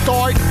the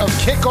start of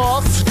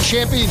kickoff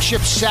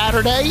Championship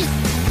Saturday.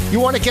 You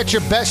want to get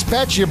your best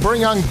bets? You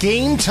bring on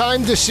Game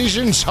Time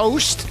Decisions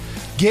host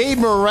Gabe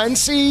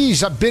Morency.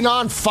 He's been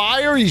on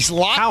fire. He's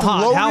locked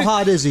and loaded. How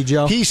hot is he,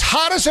 Joe? He's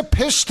hot as a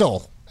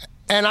pistol.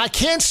 And I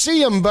can't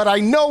see him, but I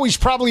know he's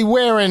probably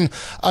wearing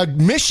a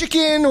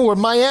Michigan or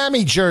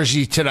Miami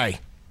jersey today.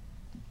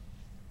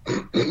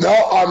 No,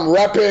 I'm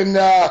repping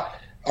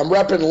I'm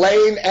repping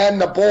Lane and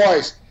the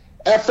boys.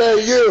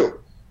 FAU.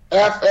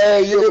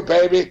 FAU,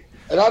 baby.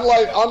 And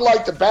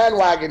unlike the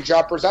bandwagon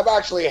jumpers, I've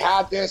actually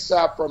had this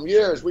from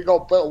years. We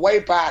go way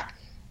back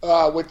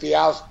with the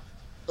Owls.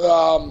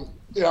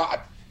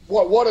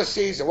 What a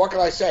season. What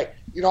can I say?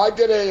 I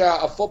did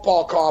a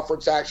football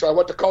conference, actually. I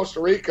went to Costa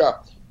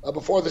Rica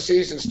before the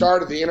season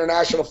started, the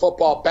International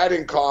Football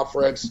Betting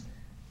Conference.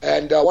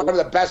 And one of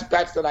the best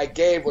bets that I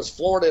gave was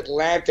Florida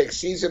Atlantic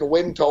season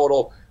win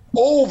total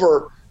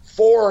over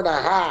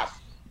 4.5.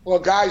 Well,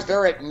 guys,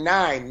 they're at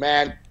 9,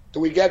 man. Do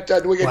we get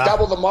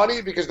double the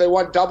money because they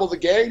won double the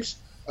games?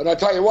 And I'll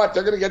tell you what,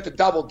 they're going to get to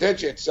double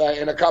digits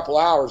in a couple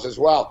hours as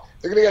well.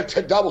 They're going to get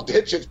to double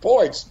digits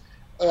points.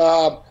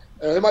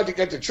 They might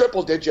get to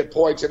triple-digit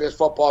points in this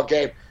football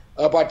game,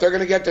 but they're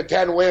going to get to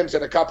 10 wins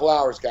in a couple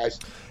hours, guys.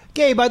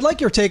 Gabe, I'd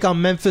like your take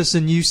on Memphis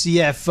and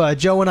UCF.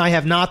 Joe and I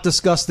have not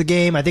discussed the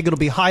game. I think it'll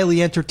be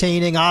highly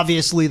entertaining.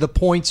 Obviously, the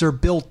points are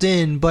built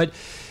in, but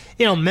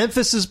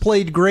Memphis has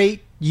played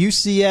great.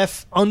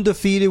 UCF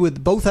undefeated,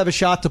 with both have a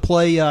shot to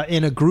play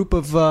in a group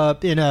of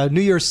in a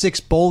New Year's Six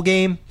bowl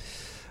game.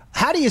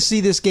 How do you see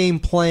this game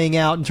playing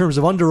out in terms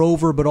of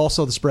under/over, but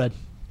also the spread?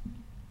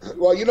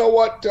 Well, you know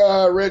what,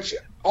 Rich?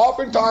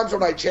 Oftentimes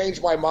when I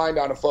change my mind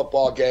on a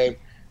football game,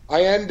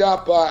 I end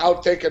up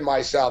out-thinking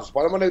myself.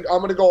 But I'm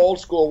gonna go old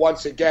school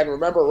once again.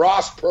 Remember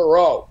Ross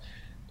Perot?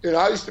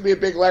 I used to be a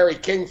big Larry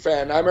King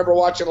fan. I remember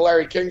watching the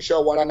Larry King show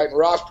one night, and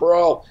Ross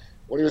Perot,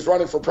 when he was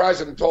running for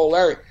president, told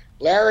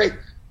Larry,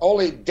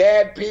 only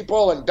dead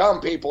people and dumb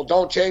people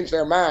don't change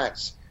their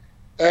minds.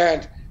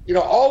 And,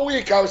 all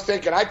week I was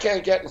thinking, I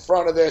can't get in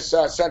front of this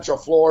Central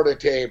Florida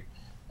team.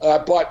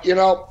 But,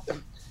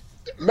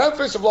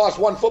 Memphis have lost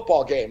one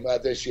football game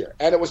this year,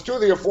 and it was to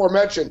the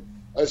aforementioned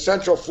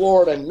Central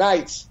Florida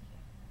Knights.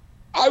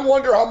 I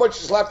wonder how much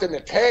is left in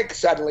the tank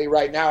suddenly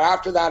right now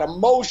after that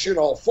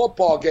emotional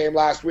football game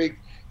last week.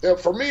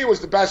 For me, it was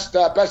the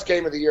best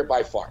game of the year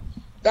by far.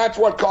 That's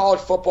what college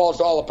football is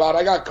all about.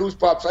 I got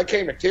goosebumps. I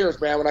came to tears,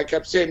 man, when I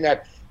kept seeing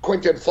that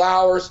Quinton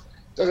Flowers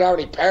doesn't have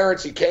any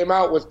parents. He came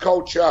out with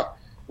Coach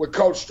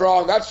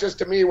Strong. That's just,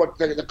 to me, what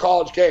the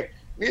college game.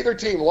 Neither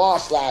team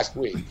lost last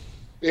week.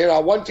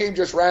 One team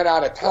just ran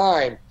out of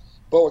time.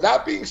 But with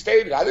that being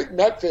stated, I think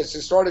Memphis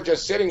is sort of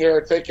just sitting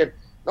here thinking,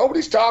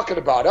 nobody's talking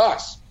about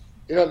us.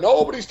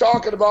 Nobody's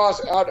talking about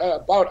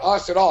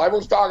us at all.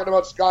 Everyone's talking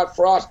about Scott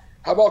Frost.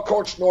 How about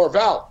Coach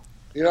Norvell?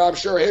 I'm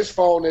sure his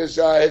phone has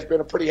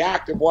been a pretty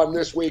active one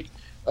this week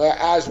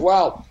as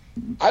well.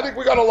 I think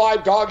we got a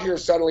live dog here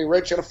suddenly,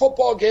 Rich. In a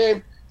football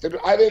game,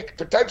 I think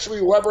potentially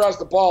whoever has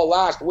the ball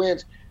last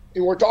wins.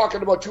 And we're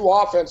talking about two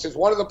offenses.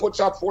 One of them puts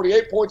up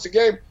 48 points a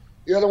game.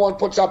 The other one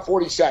puts up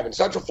 47.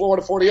 Central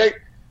Florida 48,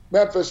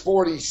 Memphis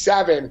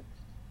 47.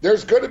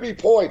 There's going to be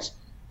points.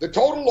 The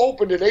total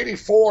opened at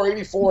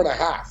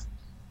 84.5.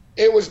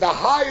 It was the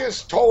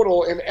highest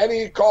total in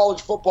any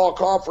college football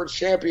conference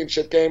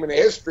championship game in the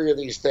history of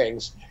these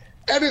things.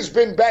 And it's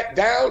been bet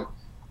down.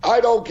 I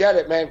don't get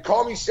it, man.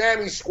 Call me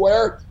Sammy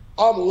Square.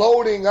 I'm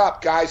loading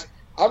up, guys.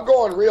 I'm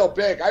going real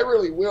big. I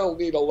really will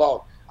need a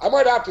loan. I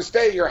might have to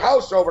stay at your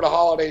house over the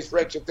holidays,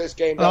 Rich, if this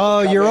game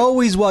doesn't come you're in.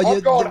 always well.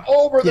 I'm going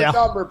over the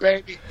number,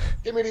 baby.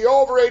 Give me the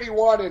over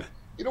 81, and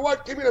you know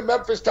what? Give me the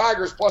Memphis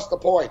Tigers plus the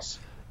points.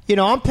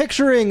 I'm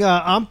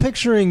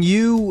picturing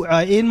you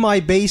in my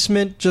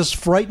basement, just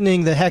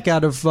frightening the heck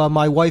out of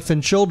my wife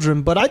and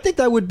children. But I think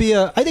it would be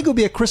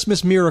a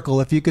Christmas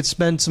miracle if you could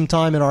spend some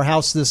time in our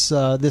house this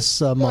month.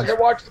 We can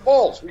watch the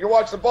Bulls. We can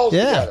watch the Bulls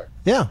together.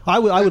 Yeah, I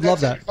would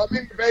love that. If I'm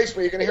in the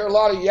basement, you're going to hear a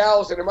lot of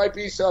yells, and there might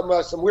be some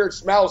weird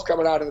smells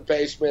coming out of the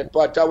basement.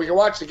 But we can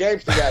watch the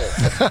games together.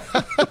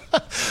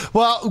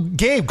 Well,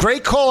 Gabe,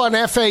 great call on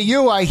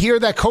FAU. I hear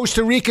that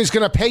Costa Rica is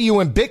going to pay you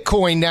in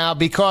Bitcoin now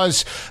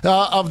because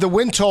of the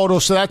win total.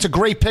 So that's a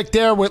great pick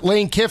there with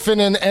Lane Kiffin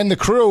and the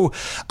crew.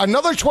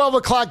 Another 12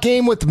 o'clock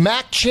game with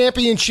MAC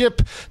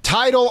championship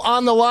title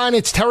on the line.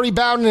 It's Terry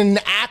Bowden in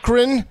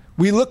Akron.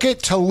 We look at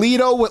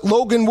Toledo with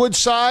Logan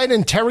Woodside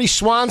and Terry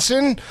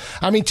Swanson.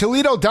 I mean,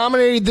 Toledo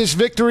dominated this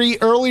victory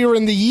earlier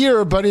in the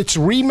year, but it's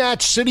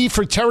rematch city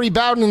for Terry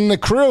Bowden and the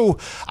crew.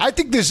 I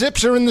think the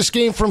Zips are in this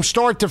game from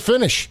start to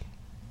finish.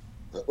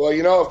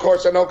 Well, of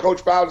course, I know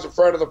Coach Bowden's a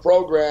friend of the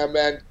program,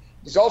 and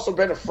he's also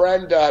been a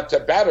friend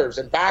to bettors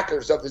and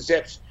backers of the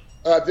Zips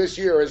this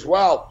year as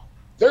well.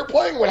 They're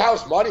playing with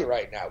house money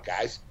right now,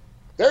 guys.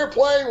 They're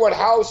playing with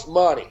house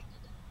money.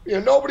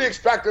 Nobody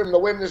expected them to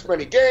win this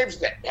many games.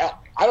 Hell,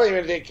 I don't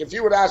even think if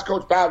you would ask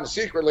Coach Bowden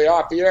secretly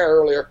off the air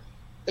earlier,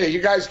 hey,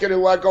 you guys going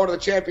to go to the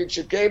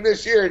championship game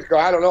this year? He'd go,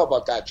 I don't know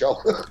about that, Joe.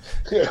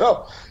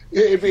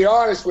 To be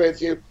honest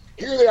with you,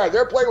 here they are.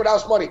 They're playing with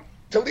house money.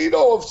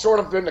 Toledo have sort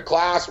of been the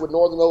class with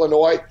Northern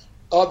Illinois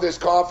of this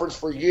conference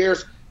for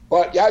years.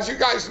 But as you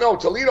guys know,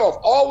 Toledo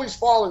have always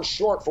fallen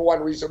short for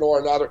one reason or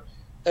another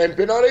and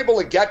been unable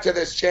to get to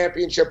this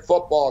championship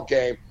football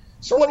game.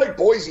 Sort of like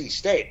Boise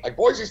State. Like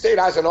Boise State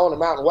hasn't owned the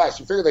Mountain West.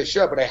 You figure they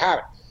should, but they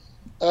haven't.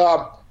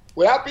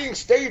 Without being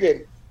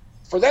stated,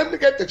 for them to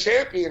get the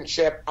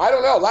championship, I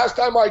don't know. Last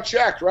time I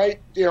checked, right,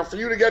 for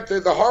you to get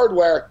the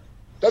hardware,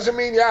 Doesn't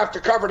mean you have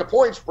to cover the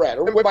point spread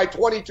or win by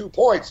 22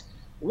 points.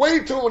 Way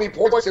too many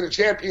points in a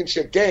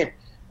championship game.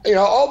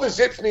 All the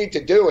Zips need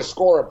to do is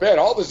score a bit.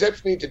 All the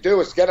Zips need to do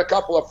is get a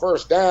couple of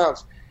first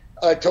downs.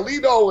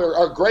 Toledo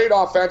are great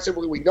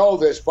offensively. We know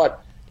this,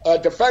 but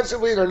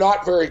defensively they're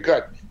not very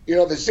good.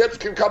 The Zips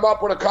can come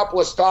up with a couple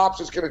of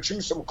stops. It's going to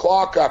chew some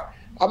clock up.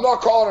 I'm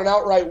not calling an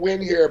outright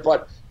win here,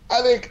 but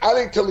I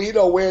think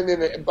Toledo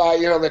win by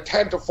the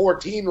 10 to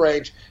 14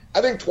 range.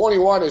 I think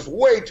 21 is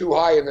way too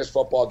high in this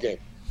football game.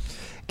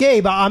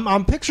 Gabe,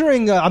 I'm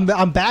picturing.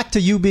 I'm back to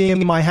you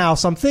being in my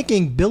house. I'm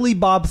thinking Billy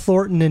Bob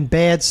Thornton and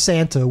Bad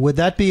Santa. Would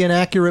that be an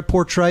accurate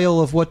portrayal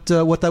of what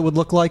that would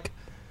look like?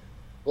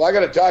 Well, I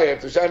got to tell you,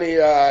 if there's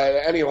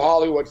any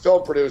Hollywood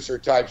film producer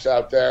types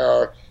out there,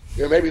 or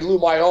maybe Lou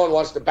Myone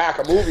wants to back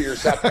a movie or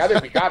something, I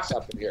think we got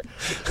something here.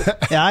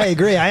 Yeah, I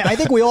agree. I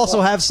think we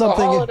also have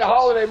something. The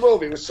holiday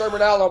movie with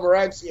Sermonello,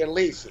 Morency, and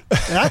Lisi.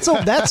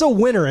 That's a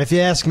winner, if you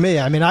ask me.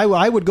 I mean,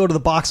 I would go to the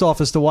box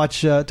office to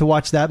watch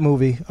that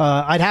movie.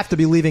 I'd have to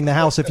be leaving the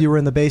house if you were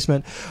in the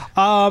basement.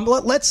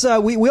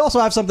 We also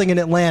have something in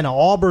Atlanta,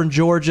 Auburn,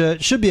 Georgia.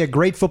 It should be a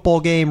great football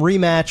game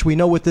rematch. We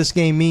know what this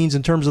game means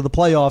in terms of the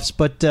playoffs,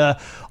 but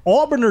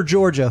Auburn or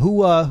Georgia,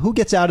 who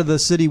gets out of the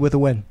city with a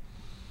win?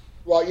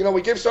 Well,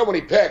 we give so many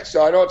picks,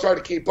 so I know it's hard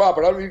to keep up.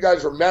 But I don't know if you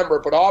guys remember,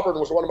 but Auburn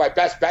was one of my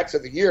best bets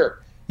of the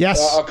year.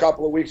 Yes. A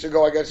couple of weeks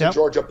ago against the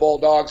Georgia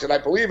Bulldogs, and I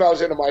believe I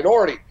was in a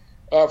minority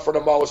for the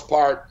most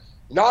part.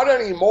 Not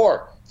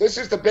anymore. This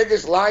is the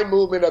biggest line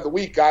movement of the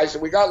week, guys,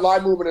 and we got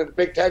line movement in the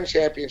Big Ten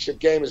championship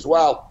game as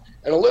well,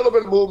 and a little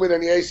bit of movement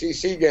in the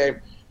ACC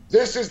game.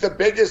 This is the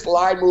biggest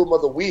line movement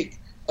of the week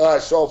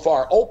so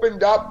far.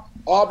 Opened up,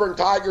 Auburn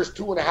Tigers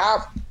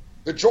 2.5.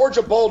 The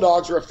Georgia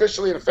Bulldogs are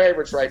officially the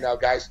favorites right now,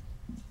 guys.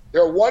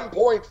 They're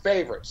 1-point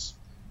favorites,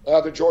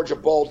 the Georgia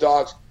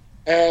Bulldogs.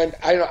 And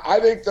I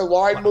think the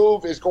line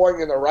move is going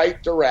in the right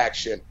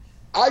direction.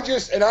 I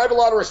have a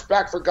lot of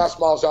respect for Gus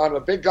Malzahn. I'm a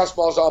big Gus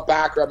Malzahn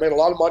backer. I've made a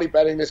lot of money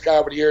betting this guy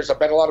over the years. I've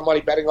bet a lot of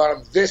money betting on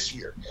him this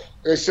year.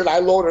 Like I said, I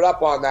loaded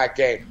up on that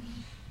game.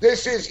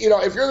 This is,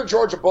 if you're the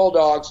Georgia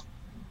Bulldogs,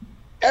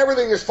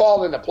 everything is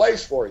falling into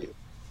place for you.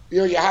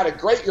 You had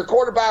your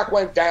quarterback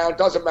went down,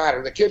 doesn't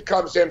matter. The kid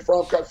comes in,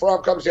 Fromm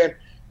comes in,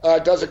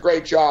 does a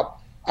great job.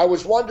 I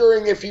was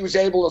wondering if he was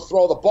able to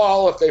throw the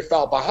ball, if they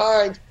fell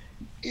behind.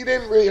 He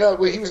didn't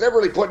really, he was never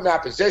really put in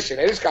that position.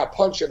 They just got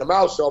punched in the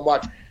mouth so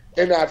much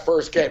in that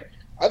first game.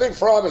 I think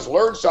Fromm has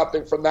learned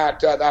something from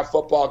that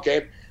football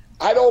game.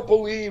 I don't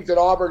believe that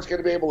Auburn's going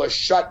to be able to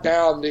shut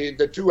down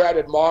the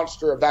two-headed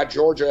monster of that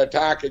Georgia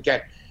attack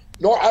again.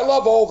 I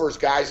love overs,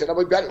 guys, and I'll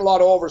be betting a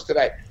lot of overs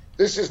today.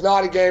 This is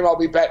not a game I'll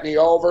be betting the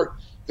over.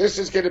 This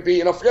is going to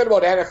be, forget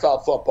about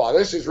NFL football.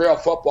 This is real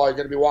football you're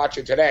going to be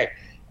watching today.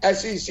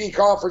 SEC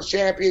Conference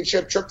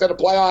Championship, trip to the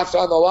playoffs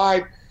on the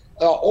line.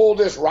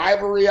 Oldest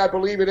rivalry, I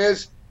believe it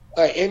is,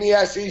 in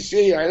the SEC.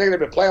 I think they've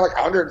been playing like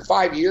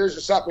 105 years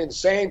or something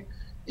insane,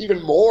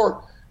 even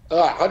more,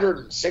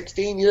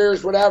 116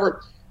 years,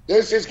 whatever.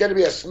 This is going to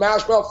be a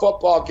smash-mouth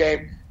football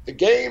game. The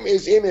game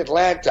is in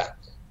Atlanta.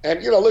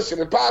 And, listen,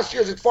 in past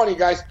years, it's funny,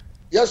 guys.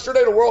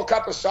 Yesterday, the World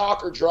Cup of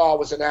Soccer draw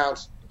was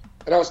announced,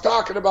 and I was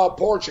talking about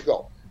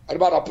Portugal and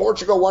about how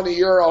Portugal won the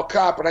Euro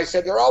Cup, and I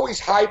said they're always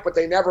hyped, but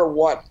they never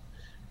won.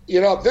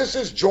 This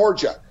is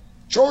Georgia.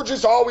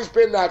 Georgia's always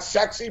been that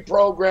sexy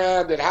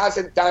program that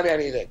hasn't done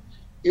anything.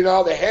 They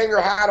hang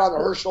their hat on the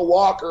Herschel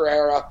Walker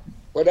era,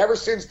 but ever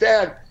since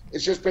then,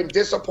 it's just been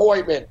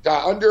disappointment,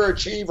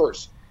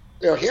 underachievers.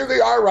 Here they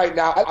are right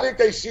now. I think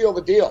they seal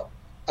the deal.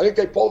 I think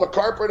they pull the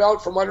carpet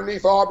out from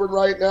underneath Auburn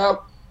right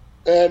now,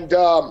 and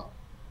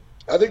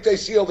I think they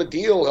seal the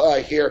deal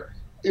here.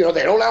 They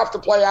don't have to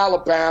play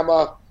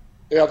Alabama.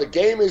 The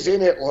game is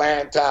in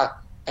Atlanta.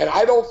 And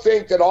I don't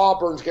think that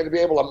Auburn's going to be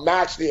able to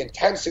match the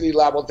intensity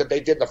level that they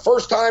did the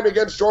first time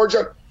against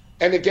Georgia,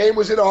 and the game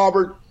was in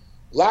Auburn.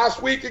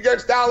 Last week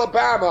against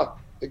Alabama,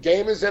 the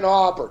game is in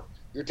Auburn.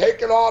 You're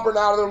taking Auburn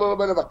out of their little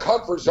bit of a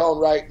comfort zone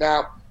right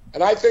now,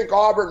 and I think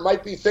Auburn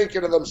might be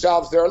thinking to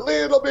themselves they're a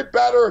little bit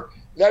better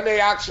than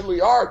they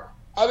actually are.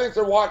 I think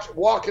they're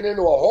walking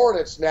into a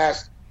hornet's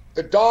nest.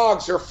 The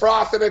dogs are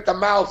frothing at the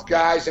mouth,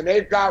 guys, and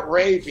they've got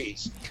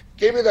rabies.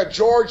 Give me the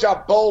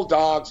Georgia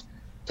Bulldogs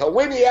to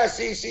win the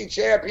SEC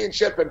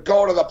championship and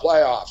go to the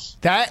playoffs.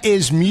 That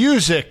is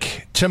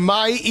music to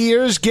my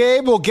ears,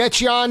 Gabe. We'll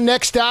get you on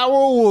next hour.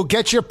 We'll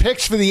get your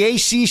picks for the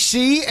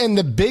ACC and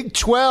the Big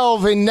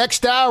 12 in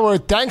next hour.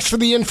 Thanks for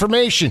the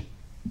information.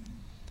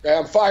 Okay,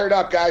 I'm fired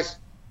up, guys.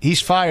 He's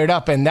fired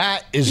up, and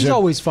that is... He's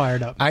always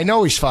fired up. I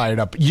know he's fired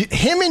up.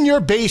 Him in your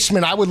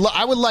basement, I would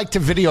like to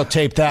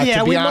videotape that,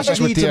 to be honest with you. Yeah,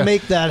 we might need to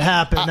make that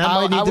happen.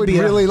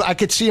 I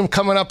could see him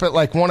coming up at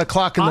like 1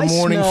 o'clock in the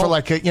morning for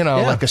like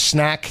a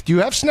snack. Do you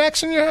have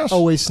snacks in your house?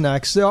 Always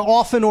snacks. They're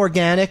often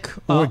organic.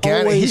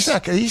 Organic? He's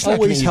not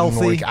always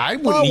healthy. I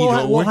wouldn't eat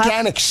an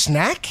organic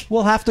snack.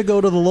 We'll have to go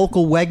to the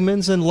local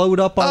Wegmans and load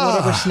up on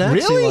whatever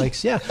snacks really? he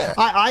likes. Yeah.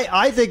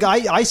 I think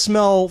I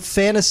smell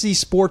Fantasy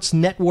Sports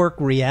Network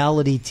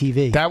reality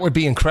TV. That would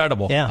be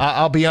incredible. Yeah.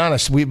 I'll be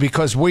honest,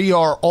 because we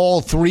are all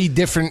three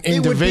different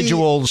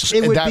individuals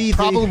that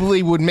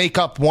probably would make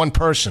up one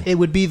person. It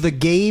would be the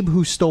Gabe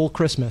who stole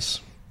Christmas,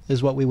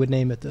 is what we would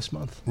name it this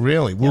month.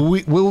 Really?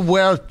 Yeah. We'll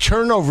wear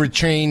turnover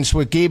chains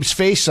with Gabe's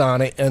face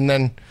on it, and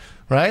then,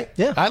 right?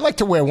 Yeah. I'd like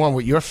to wear one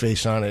with your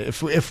face on it.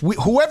 If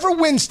whoever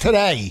wins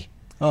today,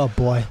 oh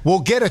boy,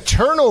 will get a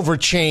turnover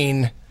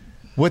chain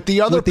with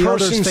the other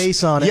person's other's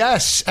face on it.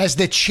 Yes, as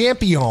the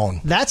champion.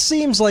 That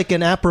seems like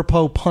an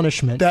apropos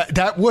punishment.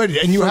 That would,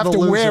 and you have to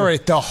wear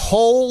it the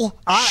whole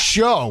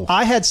show.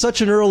 I had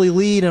such an early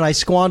lead, and I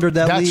squandered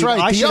that lead. That's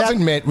right. The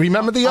oven mitt.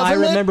 Remember the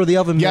oven mitt? I remember the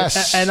oven mitt.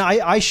 Yes. And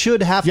I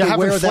should have to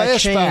wear that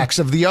chain. Flashbacks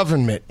of the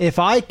oven mitt. If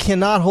I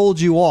cannot hold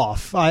you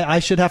off, I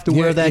should have to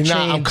wear that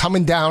chain. I'm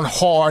coming down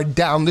hard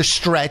down the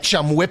stretch.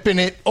 I'm whipping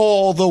it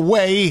all the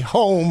way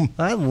home.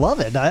 I love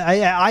it.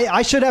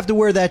 I should have to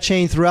wear that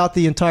chain throughout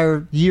the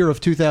entire year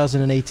of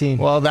 2018.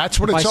 Well, that's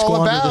what it's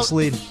all about.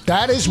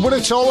 That is what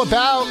it's all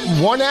about.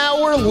 1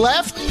 hour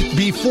left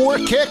before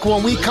kick.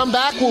 When we come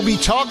back, we'll be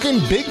talking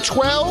Big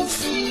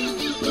 12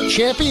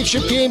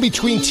 championship game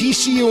between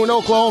TCU and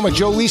Oklahoma.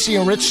 Joe Lisi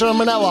and Rich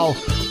Sermonello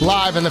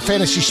live on the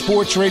Fantasy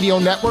Sports Radio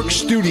Network,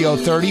 Studio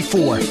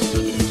 34.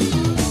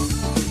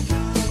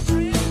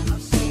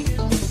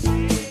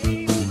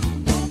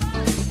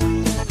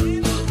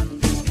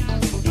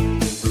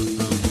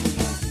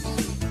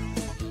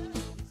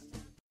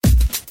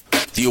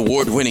 The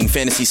award-winning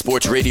Fantasy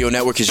Sports Radio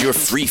Network is your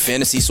free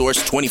fantasy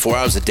source 24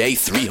 hours a day,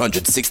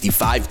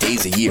 365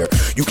 days a year.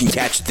 You can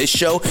catch this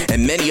show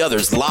and many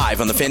others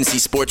live on the Fantasy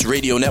Sports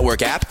Radio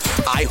Network app,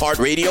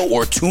 iHeartRadio,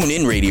 or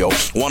TuneIn Radio.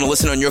 Want to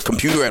listen on your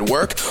computer at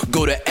work?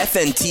 Go to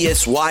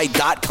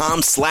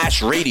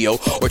fntsy.com/radio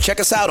or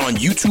check us out on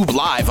YouTube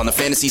Live on the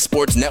Fantasy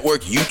Sports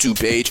Network YouTube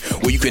page,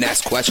 where you can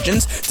ask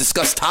questions,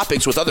 discuss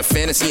topics with other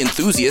fantasy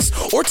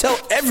enthusiasts, or tell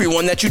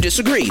everyone that you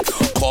disagree.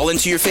 Call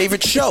into your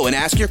favorite show and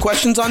ask your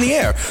questions on the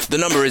air. The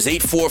number is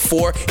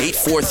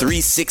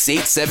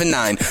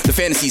 844-843-6879. The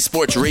Fantasy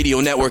Sports Radio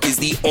Network is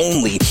the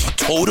only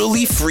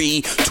totally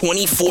free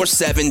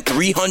 24/7,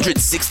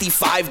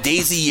 365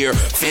 days a year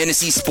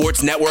fantasy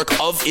sports network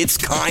of its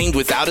kind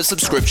without a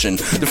subscription.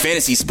 The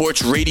Fantasy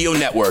Sports Radio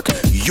Network,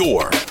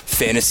 your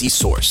fantasy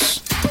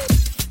source.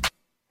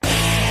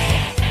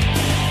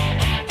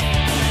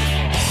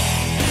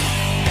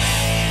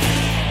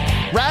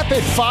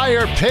 Rapid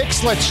fire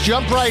picks. Let's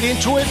jump right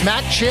into it.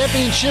 MAC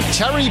Championship,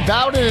 Terry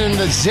Bowden and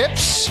the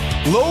Zips,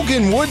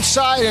 Logan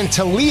Woodside and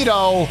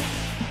Toledo.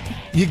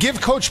 You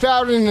give Coach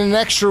Bowden an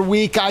extra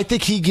week. I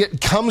think he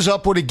comes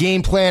up with a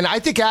game plan. I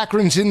think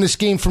Akron's in this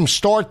game from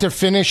start to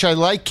finish. I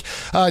like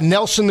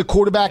Nelson, the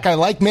quarterback. I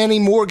like Manny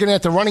Morgan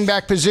at the running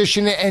back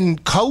position.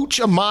 And Coach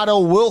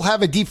Amato will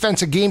have a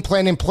defensive game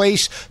plan in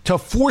place to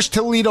force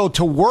Toledo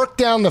to work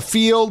down the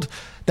field.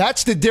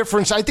 That's the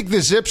difference. I think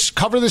the Zips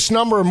cover this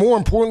number, and more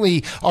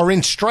importantly, are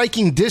in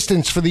striking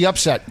distance for the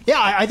upset. Yeah,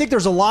 I think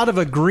there's a lot of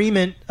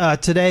agreement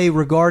today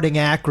regarding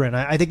Akron.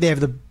 I think they have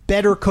the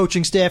better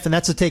coaching staff, and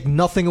that's to take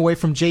nothing away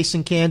from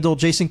Jason Candle.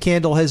 Jason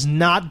Candle has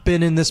not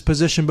been in this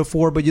position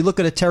before, but you look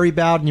at a Terry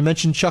Bowden, you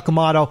mentioned Chuck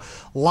Amato,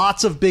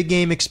 lots of big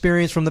game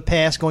experience from the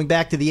past, going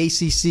back to the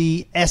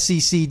ACC,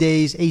 SEC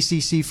days,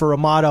 ACC for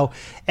Amato,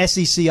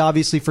 SEC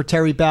obviously for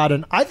Terry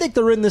Bowden. I think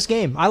they're in this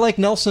game. I like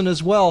Nelson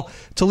as well.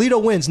 Toledo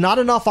wins. Not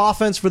enough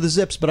offense for the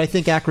Zips, but I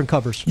think Akron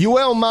covers.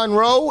 UL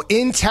Monroe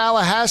in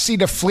Tallahassee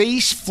to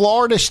face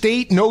Florida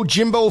State. No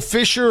Jimbo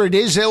Fisher. It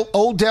is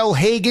Odell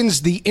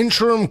Hagens, the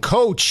interim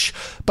coach.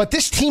 But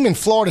this team in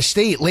Florida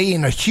State lay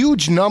in a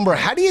huge number.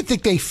 How do you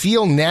think they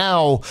feel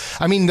now?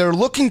 I mean, they're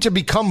looking to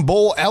become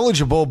bowl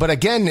eligible, but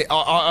again,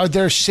 are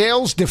their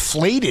sales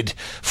deflated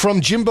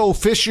from Jimbo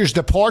Fisher's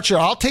departure?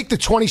 I'll take the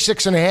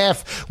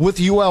 26.5 with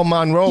UL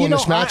Monroe in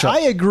this matchup. I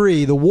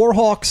agree. The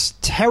Warhawks,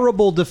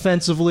 terrible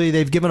defensively.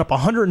 They've given up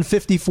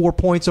 154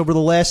 points over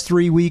the last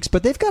 3 weeks,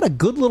 but they've got a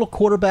good little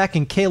quarterback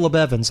in Caleb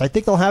Evans. I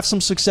think they'll have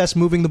some success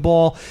moving the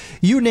ball.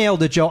 You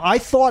nailed it, Joe. I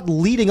thought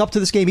leading up to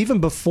this game, even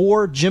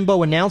before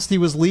Jimbo announced he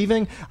was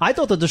leaving, I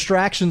thought the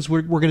distractions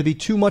were going to be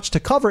too much to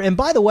cover. And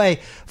by the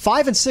way,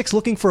 5-6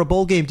 looking for a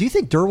bowl game. Do you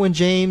think Derwin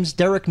James,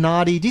 Derek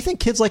Noddy, do you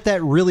think kids like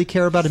that really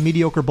care about a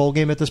mediocre bowl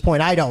game at this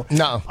point? I don't.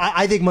 No.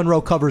 I think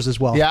Monroe covers as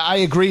well. Yeah, I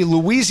agree.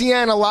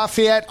 Louisiana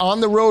Lafayette on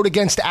the road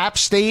against App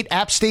State.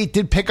 App State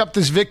did pick up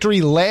this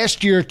victory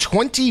last year,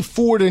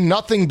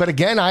 24-0. But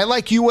again, I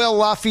like UL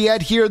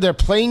Lafayette here. They're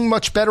playing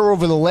much better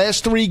over the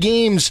last 3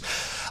 games.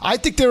 I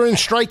think they're in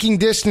striking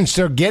distance.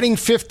 They're getting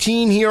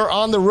 15 here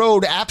on the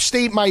road. App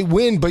State might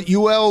win, but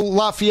UL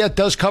Lafayette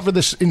does cover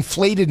this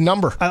inflated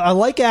number. I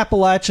like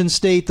Appalachian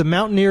State. The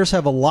Mountaineers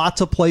have a lot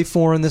to play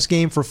for in this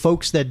game for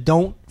folks that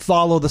don't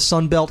follow the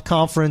Sun Belt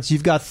Conference.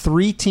 You've got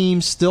 3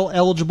 teams still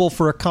eligible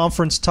for a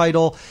conference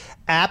title.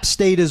 App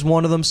State is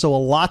one of them, so a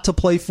lot to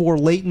play for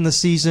late in the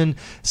season.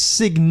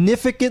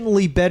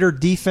 Significantly better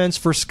defense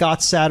for Scott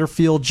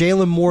Satterfield.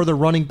 Jalen Moore, the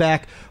running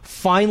back,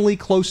 finally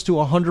close to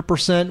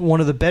 100%. One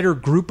of the better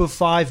group of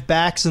 5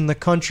 backs in the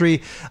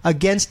country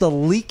against a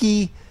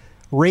leaky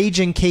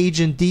Raging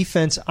Cajun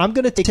defense. I'm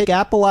going to take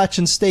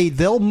Appalachian State.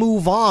 They'll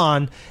move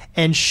on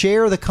and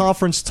share the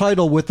conference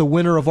title with the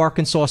winner of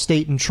Arkansas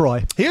State and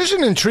Troy. Here's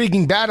an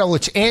intriguing battle.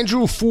 It's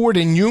Andrew Ford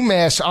and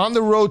UMass on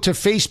the road to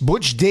face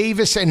Butch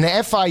Davis and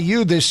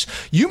FIU. This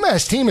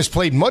UMass team has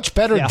played much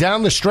better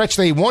down the stretch.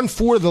 They won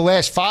 4 of the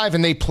last 5,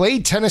 and they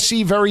played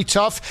Tennessee very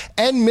tough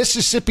and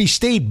Mississippi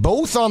State,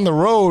 both on the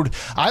road.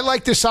 I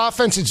like this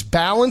offense. It's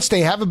balanced.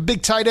 They have a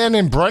big tight end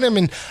in Brenham,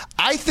 and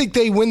I think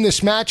they win this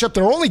matchup.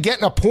 They're only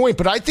getting a point,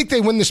 but I think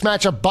they win this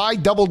matchup by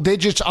double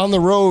digits on the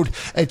road.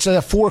 It's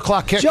a 4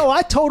 o'clock kick. Joe,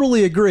 I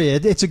totally agree.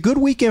 It's a good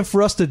weekend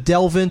for us to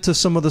delve into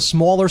some of the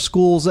smaller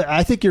schools.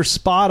 I think you're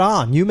spot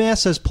on.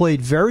 UMass has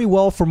played very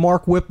well for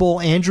Mark Whipple,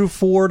 Andrew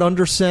Ford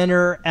under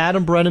center,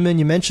 Adam Brenneman.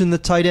 You mentioned the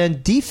tight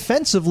end.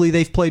 Defensively,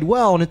 they've played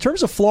well. And in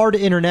terms of Florida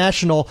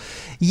International,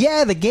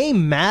 the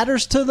game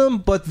matters to them,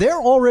 but they're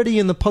already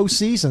in the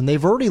postseason.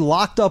 They've already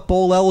locked up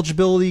bowl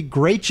eligibility.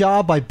 Great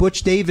job by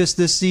Butch Davis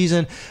this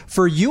season.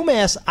 For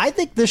UMass, I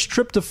think this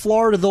trip to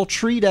Florida they'll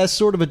treat as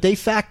sort of a de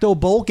facto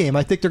bowl game.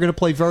 I think they're going to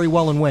play very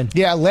well and win.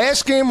 Yeah,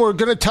 last game we're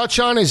going to touch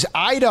on is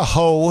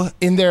Idaho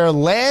in their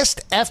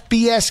last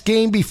FBS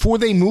game before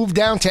they move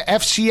down to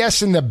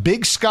FCS in the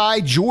Big Sky.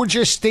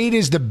 Georgia State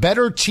is the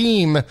better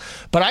team,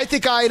 but I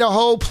think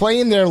Idaho,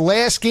 playing their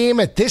last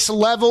game at this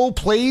level,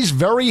 plays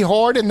very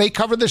hard, and they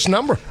cover this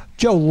number.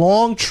 Joe,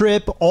 long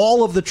trip.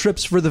 All of the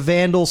trips for the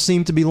Vandals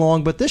seem to be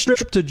long, but this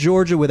trip to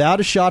Georgia without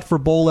a shot for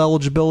bowl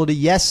eligibility,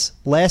 yes,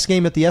 last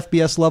game at the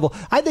FBS level,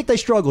 I think they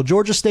struggle.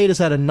 Georgia State has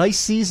had a nice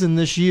season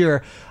this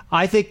year.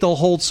 I think they'll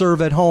hold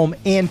serve at home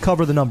and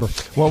cover the number.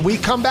 When we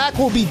come back,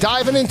 we'll be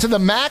diving into the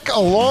MAC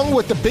along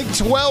with the Big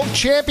 12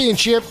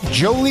 Championship.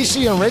 Joe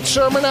Lisi and Rich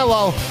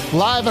Sermonello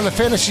live on the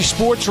Fantasy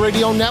Sports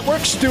Radio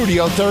Network,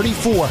 Studio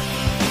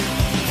 34.